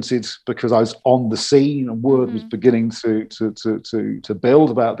printed because I was on the scene, and word was beginning to build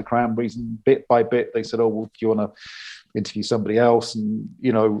about the Cranberries, and bit by bit they said, "Oh, well, do you want to interview somebody else?" And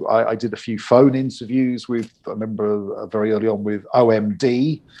I did a few phone interviews with, I remember very early on, with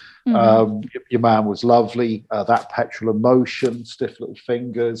OMD. Your Man Was Lovely, That Petrol Emotion, Stiff Little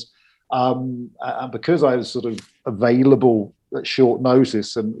Fingers, and because I was sort of available at short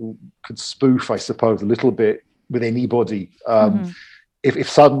notice and could spoof, I suppose, a little bit with anybody. If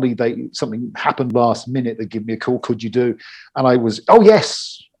suddenly something happened last minute, they'd give me a call. Could you do? And I was, oh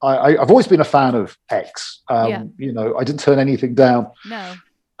yes, I've always been a fan of X. I didn't turn anything down. No.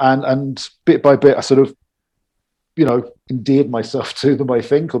 And bit by bit, I sort of, endeared myself to them, I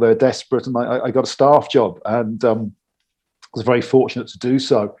think, or they're desperate, and I got a staff job, and was very fortunate to do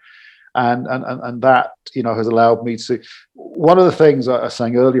so. And that, has allowed me to. One of the things I was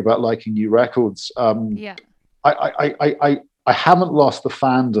saying earlier about liking new records, I haven't lost the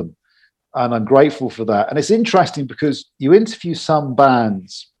fandom, and I'm grateful for that. And it's interesting because you interview some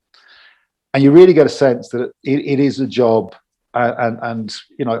bands, and you really get a sense that it is a job. And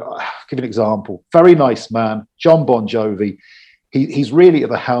I'll give an example. Very nice man, John Bon Jovi. He's really at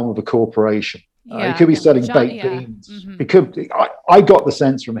the helm of a corporation. He could be selling baked beans. He could. I got the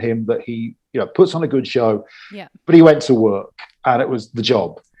sense from him that he, puts on a good show. Yeah. But he went to work, and it was the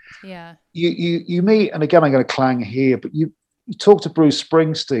job. Yeah. You meet, and again, I'm going to clang here, but you talk to Bruce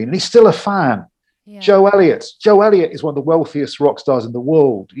Springsteen, and he's still a fan. Yeah. Joe Elliott is one of the wealthiest rock stars in the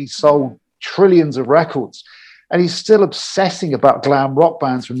world. He sold trillions of records. And he's still obsessing about glam rock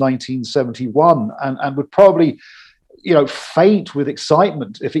bands from 1971, and would probably, faint with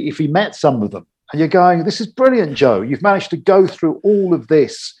excitement if he met some of them. And you're going, this is brilliant, Joe. You've managed to go through all of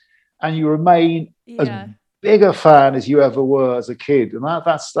this, and you remain as big a fan as you ever were as a kid. And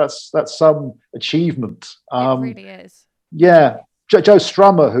that's some achievement. It really is. Yeah. Joe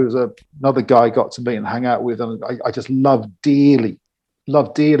Strummer, who's another guy I got to meet and hang out with, and I just love dearly.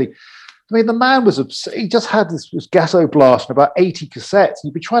 I mean, the man he just had this ghetto blast and about 80 cassettes.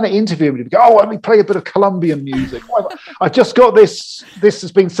 You'd be trying to interview him, and he'd go, "Oh, let me play a bit of Colombian music. I just got this. This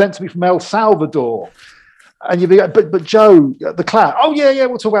has been sent to me from El Salvador." And you'd be like, but Joe, the clown, "Oh, yeah,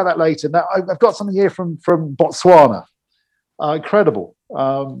 we'll talk about that later. Now, I've got something here from Botswana." Incredible.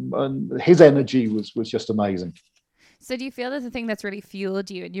 And his energy was just amazing. So do you feel that the thing that's really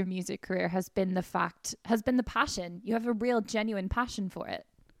fueled you in your music career has been the passion? You have a real, genuine passion for it.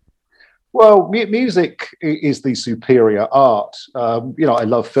 Well, music is the superior art. I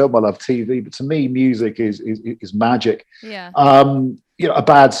love film, I love TV, but to me, music is magic. Yeah. A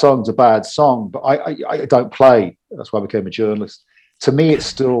bad song's a bad song, but I don't play. That's why I became a journalist. To me, it's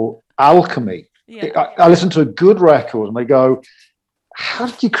still alchemy. Yeah. I listen to a good record and I go, how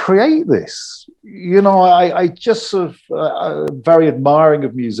did you create this? I just sort of very admiring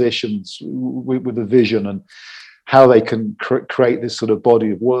of musicians with a vision and how they can create this sort of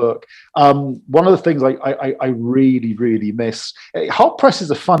body of work. One of the things I really, really miss. Hot Press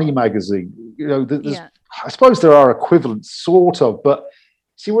is a funny magazine. I suppose there are equivalents, sort of, but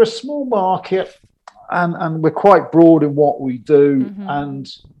see, we're a small market, and we're quite broad in what we do. And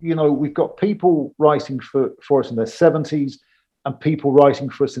we've got people writing for us in their 70s, and people writing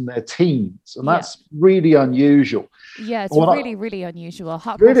for us in their teens, and that's really unusual. Yeah, it's really, really unusual.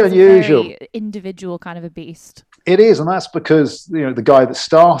 Hot Press is a very individual kind of a beast. It is, and that's because the guy that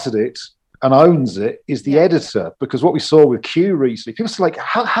started it and owns it is the editor. Because what we saw with Q recently, people say, like,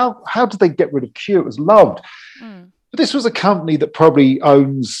 how did they get rid of Q? It was loved. But this was a company that probably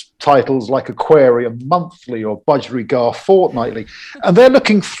owns titles like Aquarium Monthly or Budgerigar Fortnightly. And they're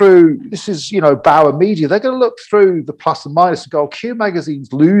looking through, this is, Bauer Media. They're going to look through the plus and minus and go, Q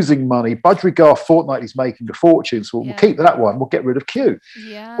Magazine's losing money. Budgerigar Fortnightly's making a fortune. So we'll keep that one. We'll get rid of Q.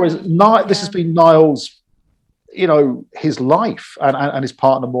 Yeah. Whereas this has been Niall's, his life and his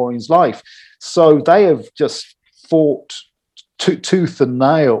partner Maureen's life. So they have just fought tooth and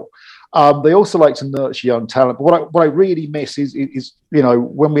nail. They also like to nurture young talent. But what I really miss is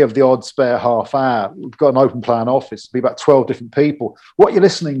when we have the odd spare half hour, we've got an open plan office, be about 12 different people. What you're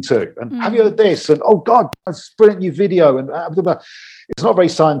listening to, and have you heard this? And oh God, that's a brilliant new video. And it's not very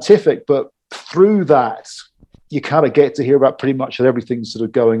scientific, but through that, you kind of get to hear about pretty much everything sort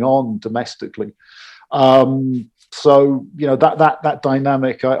of going on domestically. So that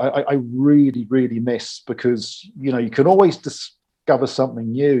dynamic I really, really miss, because you can always discover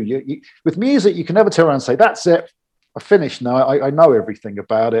something new. With music, you can never turn around and say, that's it, I've finished now, I know everything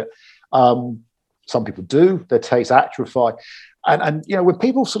about it. Some people do, their tastes atrophy. And when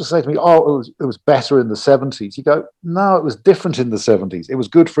people sort of say to me, oh, it was better in the 70s, you go, no, it was different in the 70s. It was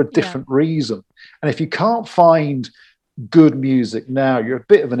good for a different reason. And if you can't find good music now, you're a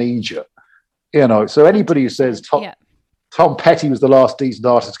bit of an idiot. So anybody who says Tom Petty was the last decent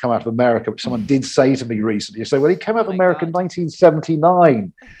artist to come out of America, which someone did say to me recently. You say, well, he came out of America in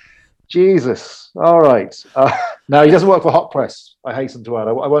 1979. Jesus. All right. Now, he doesn't work for Hot Press, I hasten to add.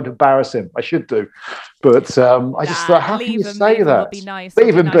 I won't embarrass him. I should do. But I just thought, how can you say that? Be nice.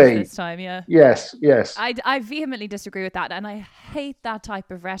 Leave him be. This time, yeah. Yes. I vehemently disagree with that, and I hate that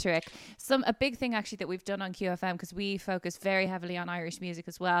type of rhetoric. A big thing actually that we've done on QFM, because we focus very heavily on Irish music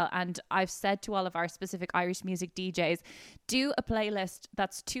as well, and I've said to all of our specific Irish music DJs, do a playlist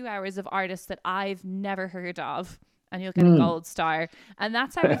that's 2 hours of artists that I've never heard of, and you'll get a gold star. And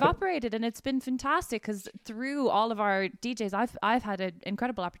that's how we've operated, and it's been fantastic, because through all of our DJs, I've had an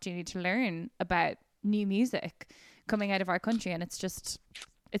incredible opportunity to learn about new music coming out of our country, and it's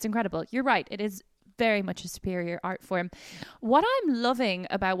incredible. You're right, it is very much a superior art form. What I'm loving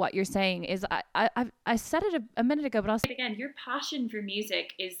about what you're saying is, I said it a minute ago, but I'll say it again, your passion for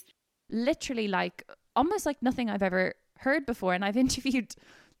music is literally almost like nothing I've ever heard before, and I've interviewed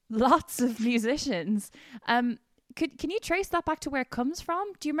lots of musicians. Can you trace that back to where it comes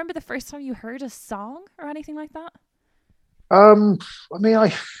from? Do you remember the first time you heard a song or anything like that?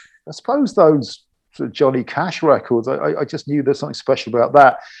 I suppose those sort of Johnny Cash records, I just knew there's something special about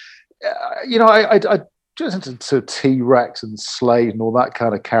that. I just into T-Rex and Slade and all that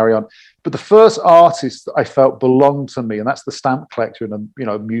kind of carry on. But the first artist that I felt belonged to me, and that's the stamp collector and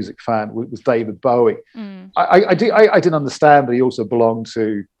a music fan, was David Bowie. I didn't understand that he also belonged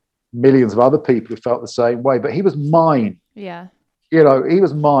to millions of other people who felt the same way, but he was mine. Yeah. He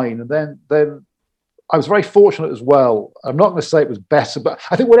was mine. And then I was very fortunate as well. I'm not going to say it was better, but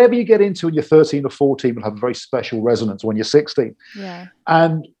I think whatever you get into when you're 13 or 14 will have a very special resonance when you're 16. Yeah.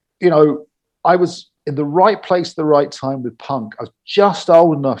 And, I was in the right place at the right time with punk. I was just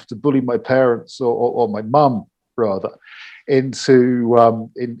old enough to bully my parents or my mum, rather, into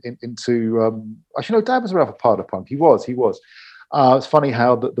actually, no, Dad was around for part of punk. He was. It's funny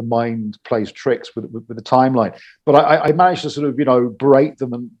how the mind plays tricks with the timeline. But I managed to sort of, break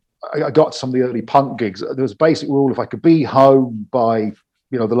them, and I got some of the early punk gigs. There was a basic rule: if I could be home by,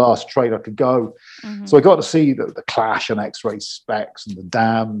 the last train, I could go. Mm-hmm. So I got to see the Clash and X-Ray Specs and the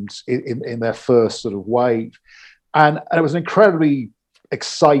Damned in their first sort of wave. And it was an incredibly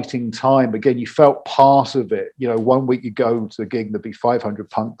exciting time. Again, you felt part of it. 1 week you go to a gig, there'd be 500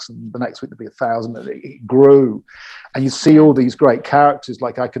 punks, and the next week there'd be 1,000. And it grew, and you see all these great characters.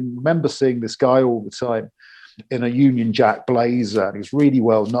 Like, I can remember seeing this guy all the time in a Union Jack blazer, and he was really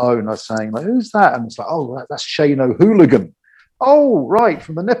well known. I was saying, like, who's that? And it's like, oh, that's Shane O'Hooligan. Oh, right,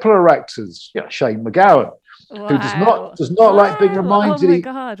 from the Nipple Erectors. Shane McGowan. Wow. Who does not like being reminded. Oh my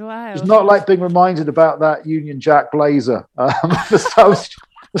God! Wow. Does not like being reminded about that Union Jack blazer for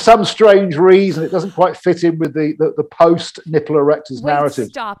some strange reason. It doesn't quite fit in with the post Nipple Erectors narrative.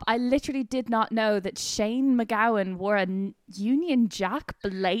 Stop! I literally did not know that Shane McGowan wore a Union Jack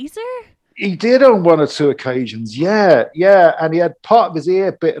blazer. He did on one or two occasions. Yeah, and he had part of his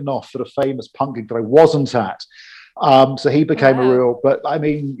ear bitten off at a famous punk gig that I wasn't at. So he became a real, but I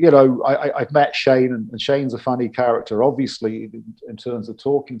mean, I've met Shane, and Shane's a funny character, obviously, in terms of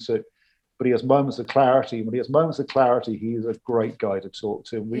talking to, but he has moments of clarity. When he has moments of clarity, he is a great guy to talk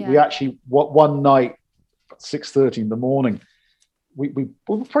to. We actually, one night at 6:30 in the morning, we were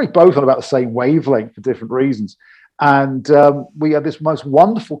probably both on about the same wavelength for different reasons. And we had this most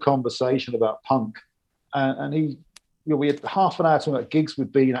wonderful conversation about punk. And he we had half an hour talking about gigs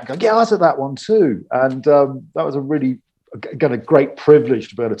we'd been at, going, yeah, I was at that one too. And that was a really, again, a great privilege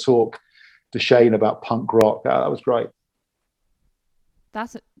to be able to talk to Shane about punk rock. That was great.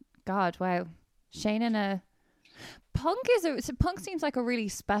 God, wow. Shane and a punk punk seems like a really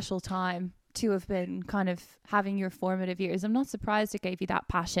special time to have been kind of having your formative years. I'm not surprised it gave you that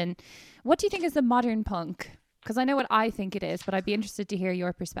passion. What do you think is the modern punk? Because I know what I think it is, but I'd be interested to hear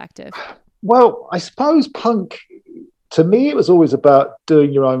your perspective. Well, I suppose punk, to me, it was always about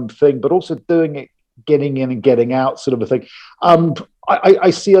doing your own thing, but also doing it, getting in and getting out sort of a thing. I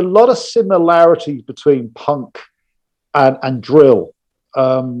see a lot of similarities between punk and drill.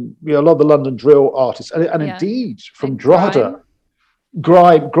 A lot of the London drill artists, and indeed from Drogheda,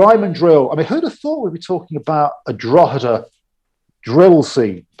 grime and drill. I mean, who'd have thought we'd be talking about a Drogheda drill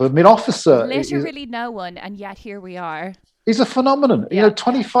scene? But I mean, Officer, literally no one, and yet here we are. He's a phenomenon.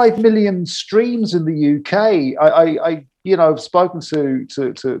 25 million streams in the UK. I I've spoken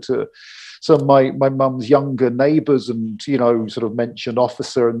to some of my mum's younger neighbours, and sort of mentioned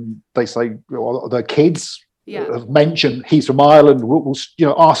Officer, and they say their kids have mentioned he's from Ireland. We'll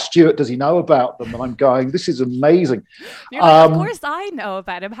ask Stuart, does he know about them? And I'm going, this is amazing. You're like, of course I know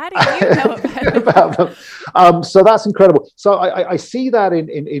about him. How do you know about them? So that's incredible. So I see that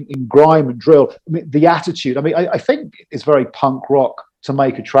in grime and drill. I mean, the attitude. I mean, I think it's very punk rock to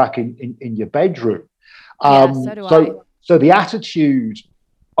make a track in your bedroom. So do I. So the attitude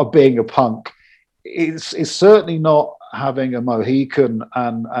of being a punk is certainly not having a Mohican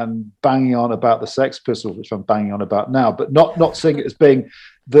and banging on about the Sex Pistols, which I'm banging on about now, but not seeing it as being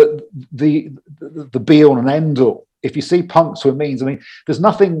the be all and end all. If you see punks who means, I mean, there's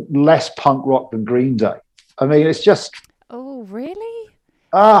nothing less punk rock than Green Day. I mean, it's just. Oh, really?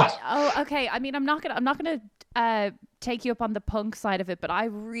 Oh, okay. I mean, I'm not gonna take you up on the punk side of it, but I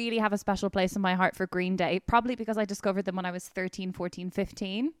really have a special place in my heart for Green Day, probably because I discovered them when I was 13, 14,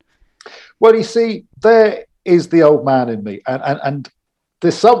 15. Well, you see, there is the old man in me, and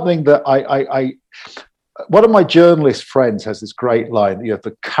there's something that I one of my journalist friends has this great line: you have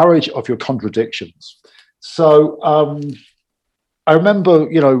the courage of your contradictions. So I remember,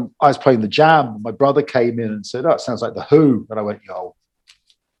 I was playing the Jam, and my brother came in and said, "Oh, it sounds like the Who," and I went,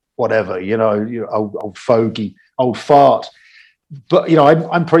 whatever, old fogey, old fart. But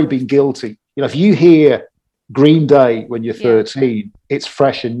I'm probably being guilty. If you hear Green Day when you're 13, it's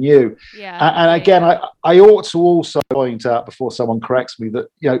fresh and new. And again, I ought to also point out before someone corrects me that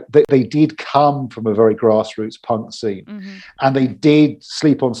they did come from a very grassroots punk scene, and they did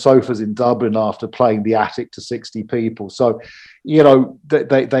sleep on sofas in Dublin after playing the Attic to 60 people. So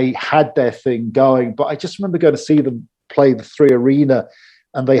they had their thing going. But I just remember going to see them play the 3 Arena,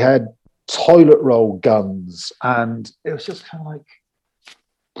 and they had toilet roll guns, and it was just kind of like,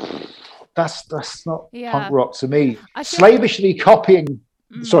 that's not punk rock to me. Slavishly copying.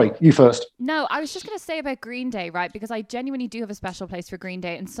 Sorry, you first. No, I was just going to say about Green Day, right? Because I genuinely do have a special place for Green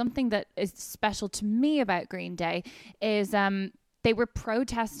Day, and something that is special to me about Green Day is they were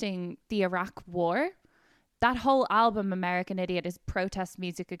protesting the Iraq War. That whole album, American Idiot, is protest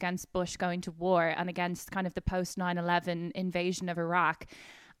music against Bush going to war and against kind of the post 9/11 invasion of Iraq.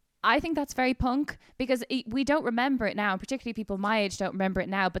 I think that's very punk, because we don't remember it now, and particularly people my age don't remember it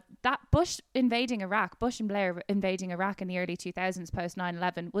now, but that Bush and Blair invading Iraq in the early 2000s post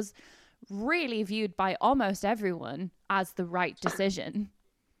 9/11 was really viewed by almost everyone as the right decision.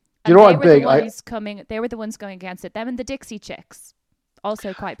 You know what I'm being? They were the ones going against it. Them and the Dixie Chicks,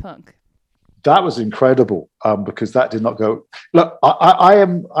 also quite punk. That was incredible, because that did not go. Look, I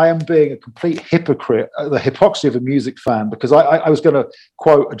am being a complete hypocrite, the hypocrisy of a music fan, because I was going to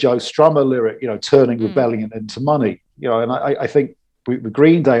quote a Joe Strummer lyric, turning rebellion into money, and I think with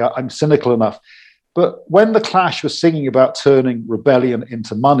Green Day, I'm cynical enough. But when the Clash was singing about turning rebellion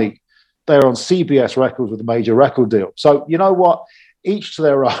into money, they're on CBS Records with a major record deal. So you know what? Each to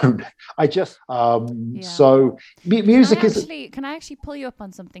their own. So music is. Can I actually pull you up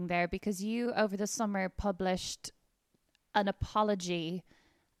on something there? Because you over the summer published an apology,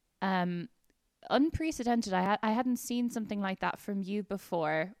 unprecedented. I hadn't seen something like that from you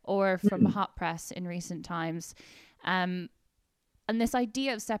before, or from Hot Press in recent times. And this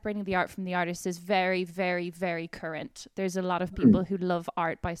idea of separating the art from the artist is very, very, very current. There's a lot of people who love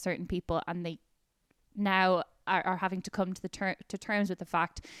art by certain people, and they now are having to come to terms with the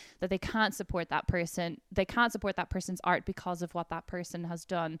fact that they can't support that person. They can't support that person's art because of what that person has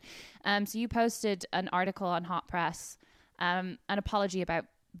done. So you posted an article on Hot Press, an apology about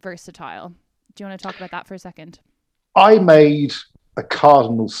Versatile. Do you want to talk about that for a second? I made a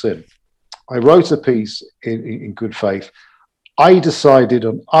cardinal sin. I wrote a piece in good faith. I decided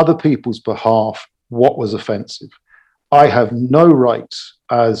on other people's behalf what was offensive. I have no right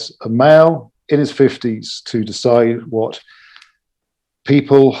as a male in his 50s to decide what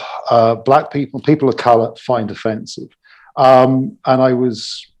people, black people, people of color find offensive. And I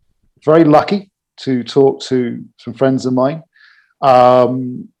was very lucky to talk to some friends of mine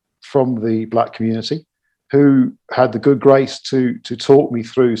from the black community who had the good grace to talk me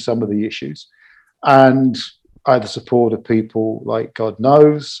through some of the issues. And I had the support of people like God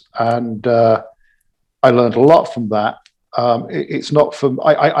knows, and I learned a lot from that. It's not from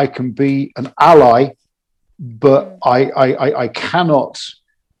I can be an ally, but I cannot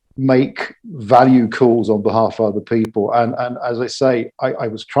make value calls on behalf of other people. And as I say, I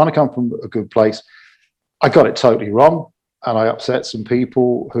was trying to come from a good place. I got it totally wrong, and I upset some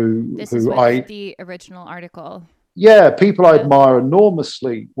people who is with the original article. Yeah, people I admire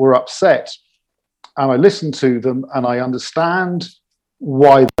enormously were upset, and I listened to them, and I understand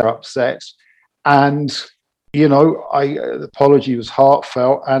why they're upset. And you know, the apology was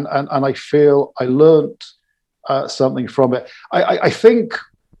heartfelt, and I feel I learned something from it. I think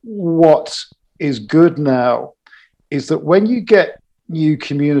what is good now is that when you get new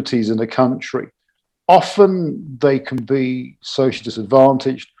communities in a country, often they can be socially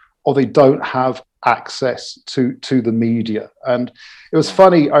disadvantaged, or they don't have access to the media. And it was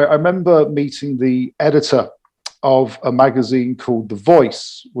funny, I remember meeting the editor of a magazine called The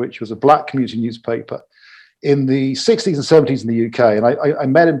Voice, which was a black community newspaper in the 60s and 70s in the UK. And I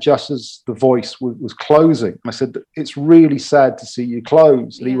met him just as The Voice was closing. And I said, it's really sad to see you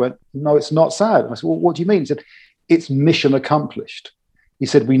close. And he went, no, it's not sad. And I said, well, what do you mean? He said, it's mission accomplished. He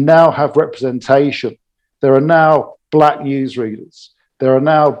said, we now have representation. There are now black newsreaders. There are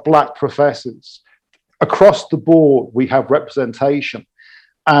now black professors. Across the board, we have representation.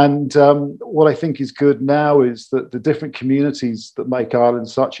 And what I think is good now is that the different communities that make Ireland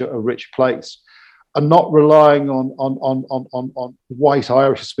such a rich place are not relying on white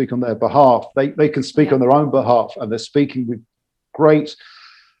Irish to speak on their behalf. They can speak on their own behalf, and they're speaking with great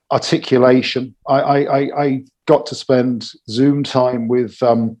articulation. I got to spend Zoom time with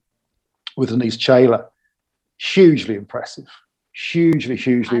Denise Chaler. Hugely impressive. Hugely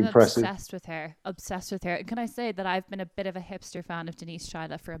impressive. Obsessed with her. Can I say that I've been a bit of a hipster fan of Denise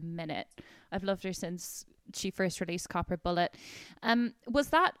Chaler for a minute? I've loved her since she first released Copper Bullet. Was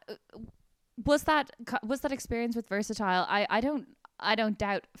that experience with Versatile? I don't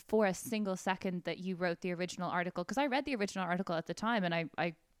doubt for a single second that you wrote the original article, because I read the original article at the time, and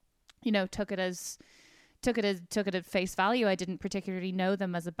I took it at face value. I didn't particularly know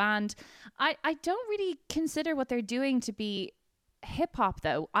them as a band. I don't really consider what they're doing to be hip hop,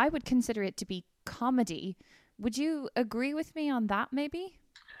 though. I would consider it to be comedy. Would you agree with me on that, maybe?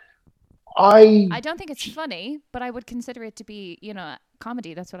 I don't think it's funny, but I would consider it to be,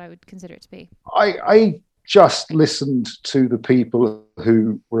 comedy. That's what I would consider it to be. I just listened to the people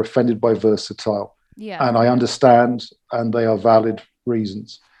who were offended by Versatile. Yeah. And I understand, and they are valid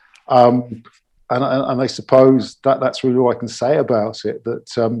reasons. And I suppose that's really all I can say about it, that,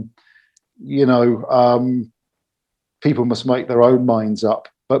 people must make their own minds up.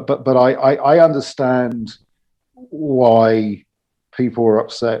 But I understand why people were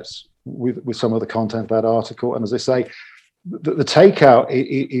upset with some of the content of that article. And as I say, the takeout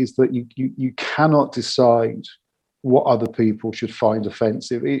is that you cannot decide what other people should find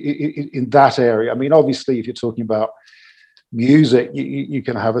offensive in that area. I mean, obviously, if you're talking about music, you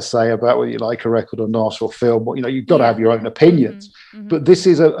can have a say about whether you like a record or not, or film. You've got to have your own opinions. Mm-hmm. But this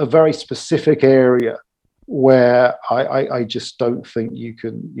is a very specific area where I just don't think you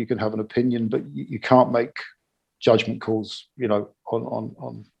can have an opinion, but you can't make judgment calls,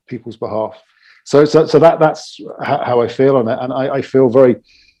 on people's behalf. So that's how I feel on it, and I feel very,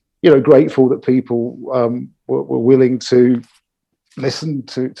 grateful that people were willing to listen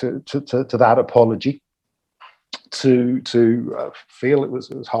to that apology, to feel it was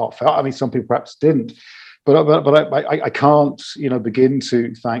heartfelt. I mean, some people perhaps didn't, but I can't begin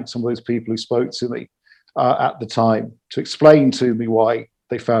to thank some of those people who spoke to me at the time to explain to me why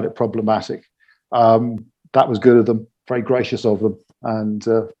they found it problematic. That was good of them, very gracious of them, and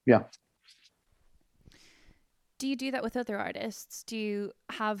yeah. Do you do that with other artists? Do you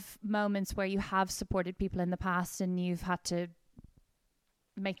have moments where you have supported people in the past and you've had to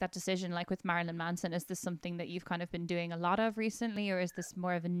make that decision, like with Marilyn Manson? Is this something that you've kind of been doing a lot of recently, or is this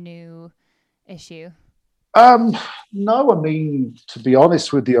more of a new issue? No, I mean, to be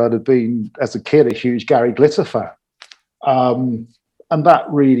honest with you, I'd have been, as a kid, a huge Gary Glitter fan. And that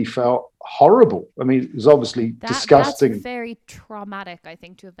really felt horrible. I mean, it was obviously disgusting. That's very traumatic, I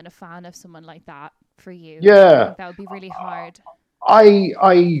think, to have been a fan of someone like that for you. Yeah. I think that would be really hard.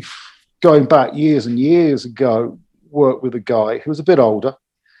 I going back years and years ago, worked with a guy who was a bit older.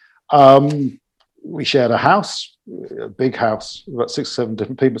 We shared a house, a big house, about 6 or 7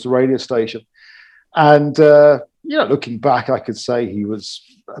 different people. It's a radio station. And, looking back, I could say he was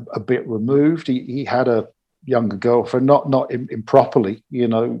a bit removed. He had a younger girlfriend, not improperly.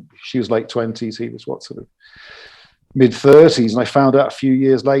 She was late 20s. He was sort of mid 30s. And I found out a few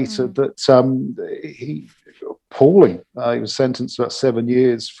years later that he appalling. He was sentenced to about 7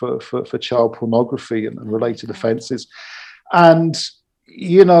 years for child pornography and related offences. And,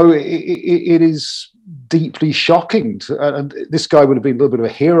 it is deeply shocking. And this guy would have been a little bit of a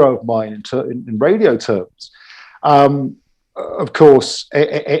hero of mine in radio terms. Of course,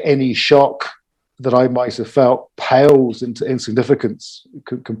 any shock that I might have felt pales into insignificance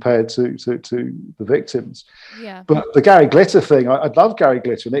compared to the victims. Yeah. But the Gary Glitter thing, I love Gary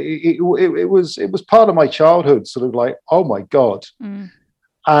Glitter, and it was part of my childhood, sort of like, oh my God.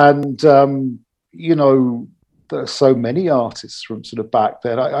 And there are so many artists from sort of back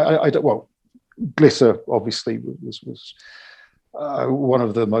then. I don't. Well, Glitter obviously was one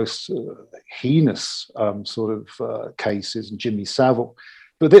of the most heinous cases, and Jimmy Savile.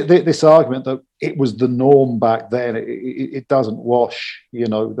 But this argument that it was the norm back then, it doesn't wash. There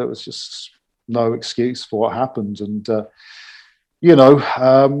was just no excuse for what happened. And,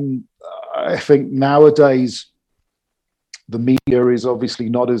 I think nowadays the media is obviously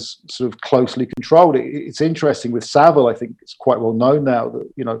not as sort of closely controlled. It's interesting with Savile, I think it's quite well known now that,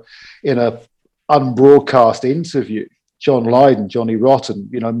 in a unbroadcast interview, John Lydon, Johnny Rotten,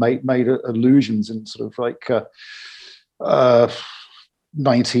 made allusions in sort of like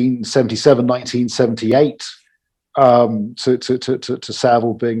 1977, 1978 to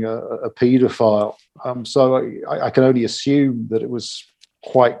Savile being a paedophile. So I can only assume that it was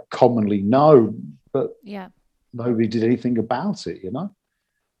quite commonly known, but nobody did anything about it,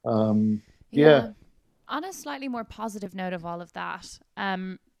 Yeah. On a slightly more positive note of all of that,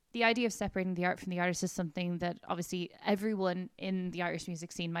 the idea of separating the art from the artist is something that obviously everyone in the Irish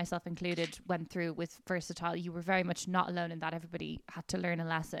music scene, myself included, went through with Versatile. You were very much not alone in that. Everybody had to learn a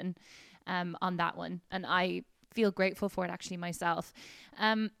lesson on that one. And I feel grateful for it actually myself.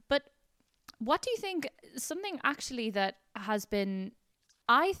 But what do you think, something actually that has been,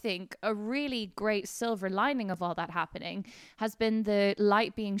 I think, a really great silver lining of all that happening has been the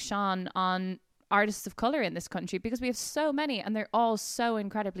light being shone on artists of color in this country, because we have so many and they're all so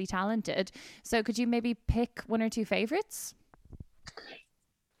incredibly talented. So could you maybe pick one or two favorites?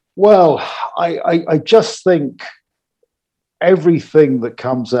 Well, I just think everything that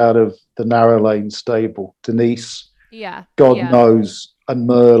comes out of the Narrow Lane stable, Denise, God knows, and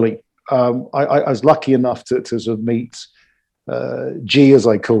Merle. I was lucky enough to sort of meet G, as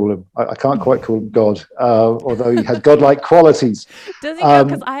I call him. I can't quite call him God, although he has godlike qualities. Does he know?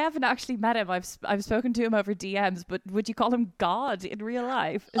 Because I haven't actually met him. I've spoken to him over DMs, but would you call him God in real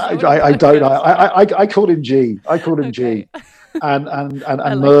life? I don't know. I call him G. I call him G. And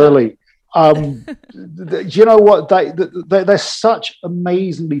Merle. Do you know what? They're such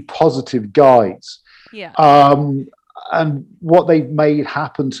amazingly positive guys. Yeah. And what they've made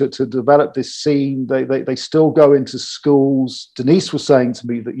happen to develop this scene, they still go into schools. Denise was saying to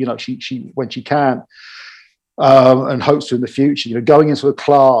me that she when she can and hopes to in the future, going into a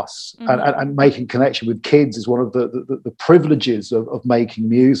class and making connection with kids is one of the privileges of making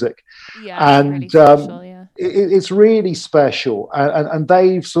music. Yeah, and it's really special, yeah. It's really special, and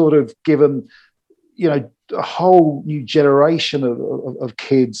they've sort of given a whole new generation of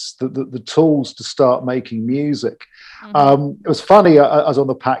kids the tools to start making music. It was funny. I was on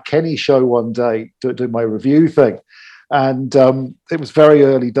the Pat Kenny show one day doing my review thing, and it was very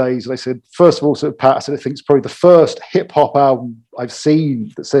early days. And I said, first of all, to Pat, I said, I think it's probably the first hip hop album I've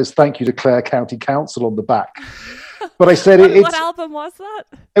seen that says "Thank you to Clare County Council" on the back. But I said, what album was that?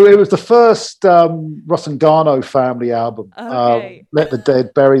 It was the first Rossingano family album. Okay. Let the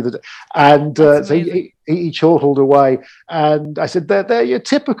Dead Bury the Dead. And so he chortled away. And I said, they're your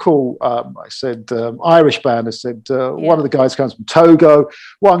typical, Irish band. I said, one of the guys comes from Togo,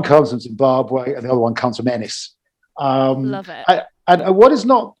 one comes from Zimbabwe, and the other one comes from Ennis. Love it. And what is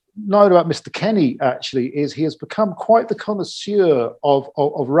not known about Mr. Kenny, actually, is he has become quite the connoisseur of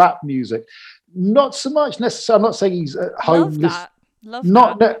rap music. Not so much necessarily. I'm not saying he's at home.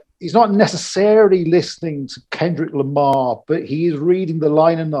 Love that. He's not necessarily listening to Kendrick Lamar, but he is reading the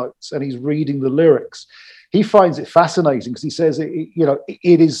liner notes and he's reading the lyrics. He finds it fascinating because he says it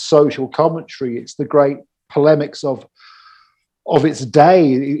is social commentary. It's the great polemics of its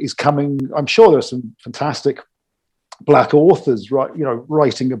day is coming. I'm sure there are some fantastic Black authors,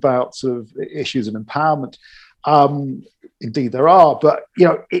 writing about sort of issues of empowerment. Indeed, there are, but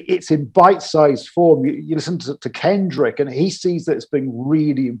it's in bite-sized form. You listen to Kendrick, and he sees that it's being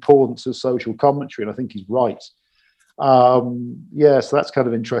really important to social commentary, and I think he's right. So that's kind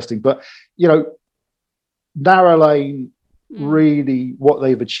of interesting. But Narrow Lane, really, what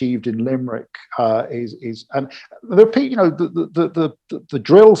they've achieved in Limerick is, and the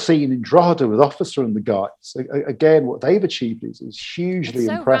drill scene in Drogheda with Officer and the guys. Again, what they've achieved is hugely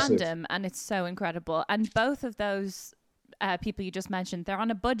impressive. It's so random and it's so incredible. And both of those people you just mentioned, they're on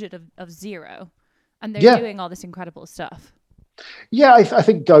a budget of zero, and they're doing all this incredible stuff. Yeah, I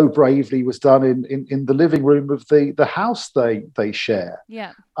think Go Bravely was done in the living room of the house they share.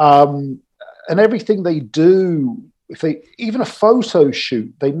 Yeah. And everything they do, even a photo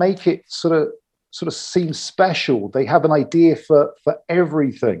shoot, they make it sort of seem special. They have an idea for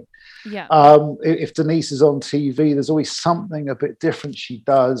everything. Yeah. If Denise is on TV, there's always something a bit different she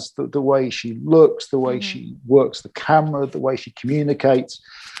does. The way she looks, the way she works the camera, the way she communicates.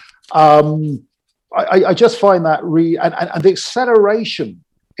 I just find that and the acceleration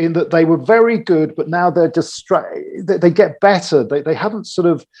in that they were very good, but now they're they get better. They haven't sort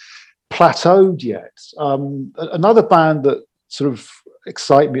of plateaued yet. Another band that sort of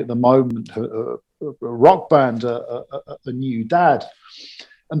excite me at the moment, a rock band, a New Dad,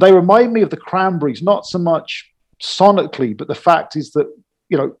 and they remind me of the Cranberries, not so much sonically, but the fact is that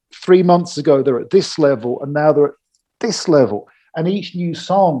 3 months ago they're at this level, and now they're at this level, and each new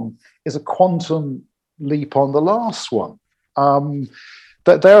song is a quantum leap on the last one.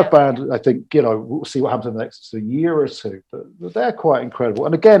 They're a band, I think, we'll see what happens in the next year or two, but they're quite incredible.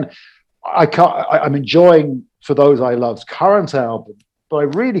 And again, I'm enjoying For Those I Love's current album, but I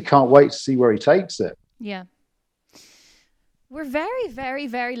really can't wait to see where he takes it. Yeah. We're very, very,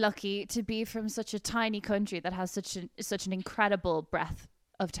 very lucky to be from such a tiny country that has such an incredible breadth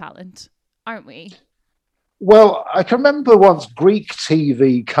of talent, aren't we? Well, I can remember once Greek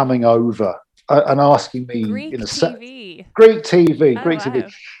TV coming over and asking me Greek TV,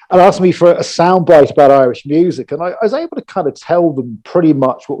 and asked me for a soundbite about Irish music, and I was able to kind of tell them pretty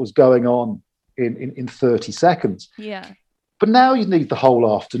much what was going on in 30 seconds. Yeah. But now you need the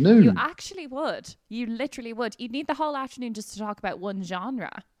whole afternoon. You actually would. You literally would. You'd need the whole afternoon just to talk about one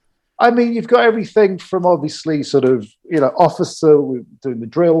genre. I mean, you've got everything from obviously sort of, Officer doing the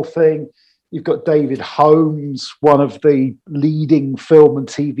drill thing. You've got David Holmes, one of the leading film and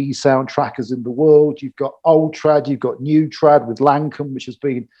TV soundtrackers in the world. You've got old trad, you've got new trad with Lankum, which has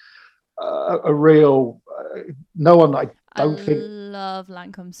been a real, no one, I love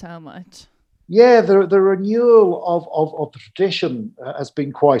Lankum so much. Yeah, the renewal of the tradition has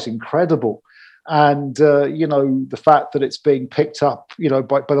been quite incredible. And, the fact that it's being picked up,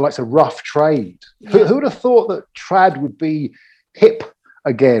 by the likes of Rough Trade. Yeah. Who would have thought that trad would be hip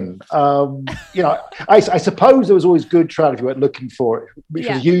again? I suppose there was always good trad if you went looking for it, which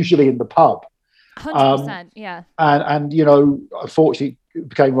was usually in the pub. 100%, yeah. And unfortunately, it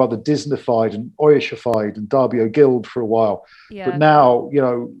became rather Disneyfied and Irishified and Derby O'Guild for a while. Yeah. But now,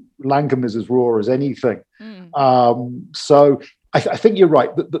 Lankum is as raw as anything. So I think you're right.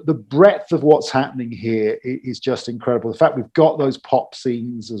 The breadth of what's happening here is just incredible. The fact we've got those pop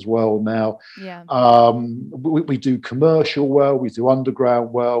scenes as well now. Yeah. We do commercial well, we do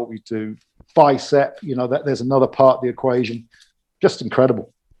underground well, we do bicep. There's another part of the equation. Just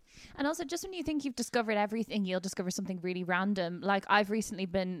incredible. And also, just when you think you've discovered everything, you'll discover something really random. Like I've recently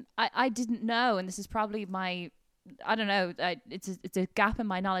been, I didn't know, and this is probably I don't know, it's a gap in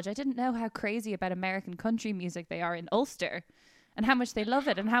my knowledge. I didn't know how crazy about American country music they are in Ulster, and how much they love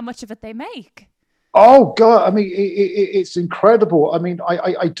it, and how much of it they make. Oh God, I mean, it's incredible. I mean,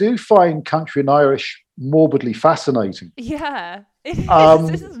 I do find country and Irish morbidly fascinating. Yeah, it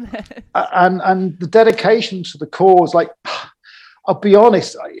is, isn't it? And the dedication to the cause, like, I'll be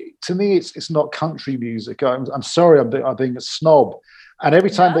honest, to me, it's not country music. I'm sorry, I'm being a snob. And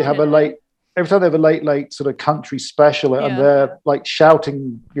every time they have a late sort of country special, and they're like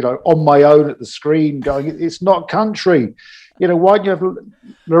shouting, on my own at the screen, going, it's not country. Why don't you have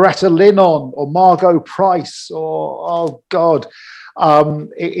Loretta Lynn on, or Margot Price, or, oh God,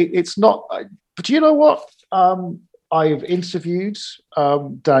 it's not. But you know what? I've interviewed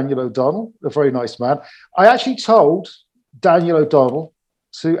Daniel O'Donnell, a very nice man. I actually told Daniel O'Donnell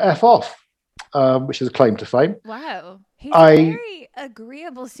to F off, which is a claim to fame. Wow. He's a very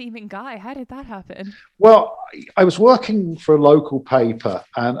agreeable seeming guy. How did that happen? Well, I was working for a local paper,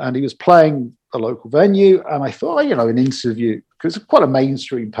 and he was playing a local venue, and I thought, an interview, because it's quite a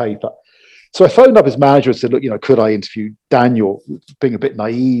mainstream paper. So I phoned up his manager and said, look, could I interview Daniel, being a bit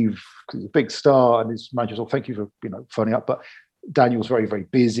naive, because he's a big star, and his manager said, thank you for, phoning up, but Daniel's very, very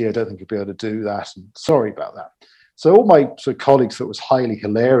busy. I don't think he'll be able to do that. And sorry about that. So all my sort of colleagues thought it was highly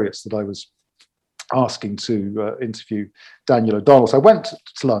hilarious that I was asking to interview Daniel O'Donnell. So I went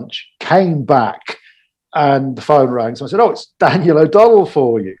to lunch, came back, and the phone rang. So I said, "Oh, it's Daniel O'Donnell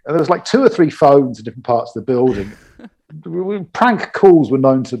for you." And there was like 2 or 3 phones in different parts of the building. Prank calls were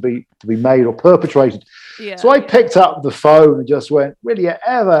known to be made or perpetrated. Yeah, so I picked up the phone and just went, "Will you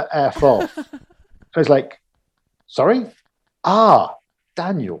ever F off?" I was like, "Sorry?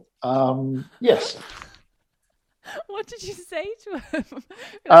 Daniel. Yes." What did you say to him?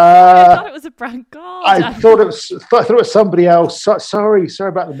 I thought it was a prank call. I thought it was somebody else. Sorry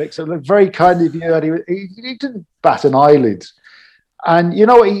about the mix-up. Looked very kind of you, and he didn't bat an eyelid. And you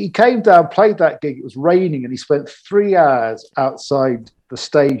know what? He came down, played that gig. It was raining, and he spent 3 hours outside the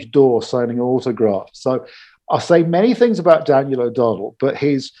stage door signing autographs. So I'll say many things about Daniel O'Donnell, but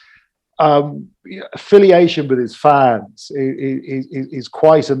his affiliation with his fans is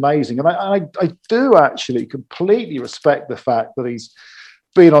quite amazing. And I do actually completely respect the fact that he's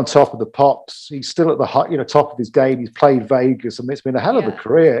been on top of the pops. He's still at the top of his game. He's played Vegas, and it's been a hell of a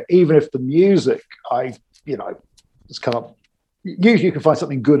career, even if the music, it's come up. Usually you can find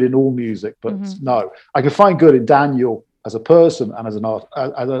something good in all music, but no, I can find good in Daniel as a person and as an art,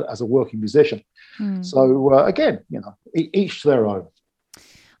 as a working musician. So again, each to their own.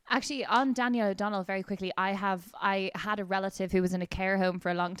 Actually, on Daniel O'Donnell, very quickly, I had a relative who was in a care home for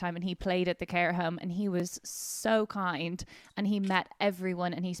a long time, and he played at the care home, and he was so kind, and he met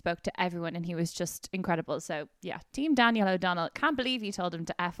everyone, and he spoke to everyone, and he was just incredible. So yeah, Team Daniel O'Donnell. Can't believe you told him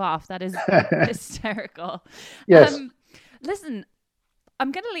to F off. That is hysterical. Yes. Listen,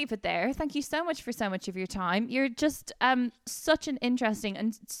 I'm going to leave it there. Thank you so much for so much of your time. You're just such an interesting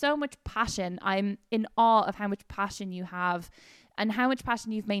and so much passion. I'm in awe of how much passion you have and how much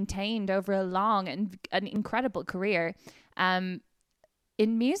passion you've maintained over a long and an incredible career in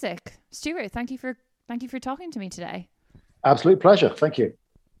music. Stuart, thank you for talking to me today. Absolute pleasure. Thank you.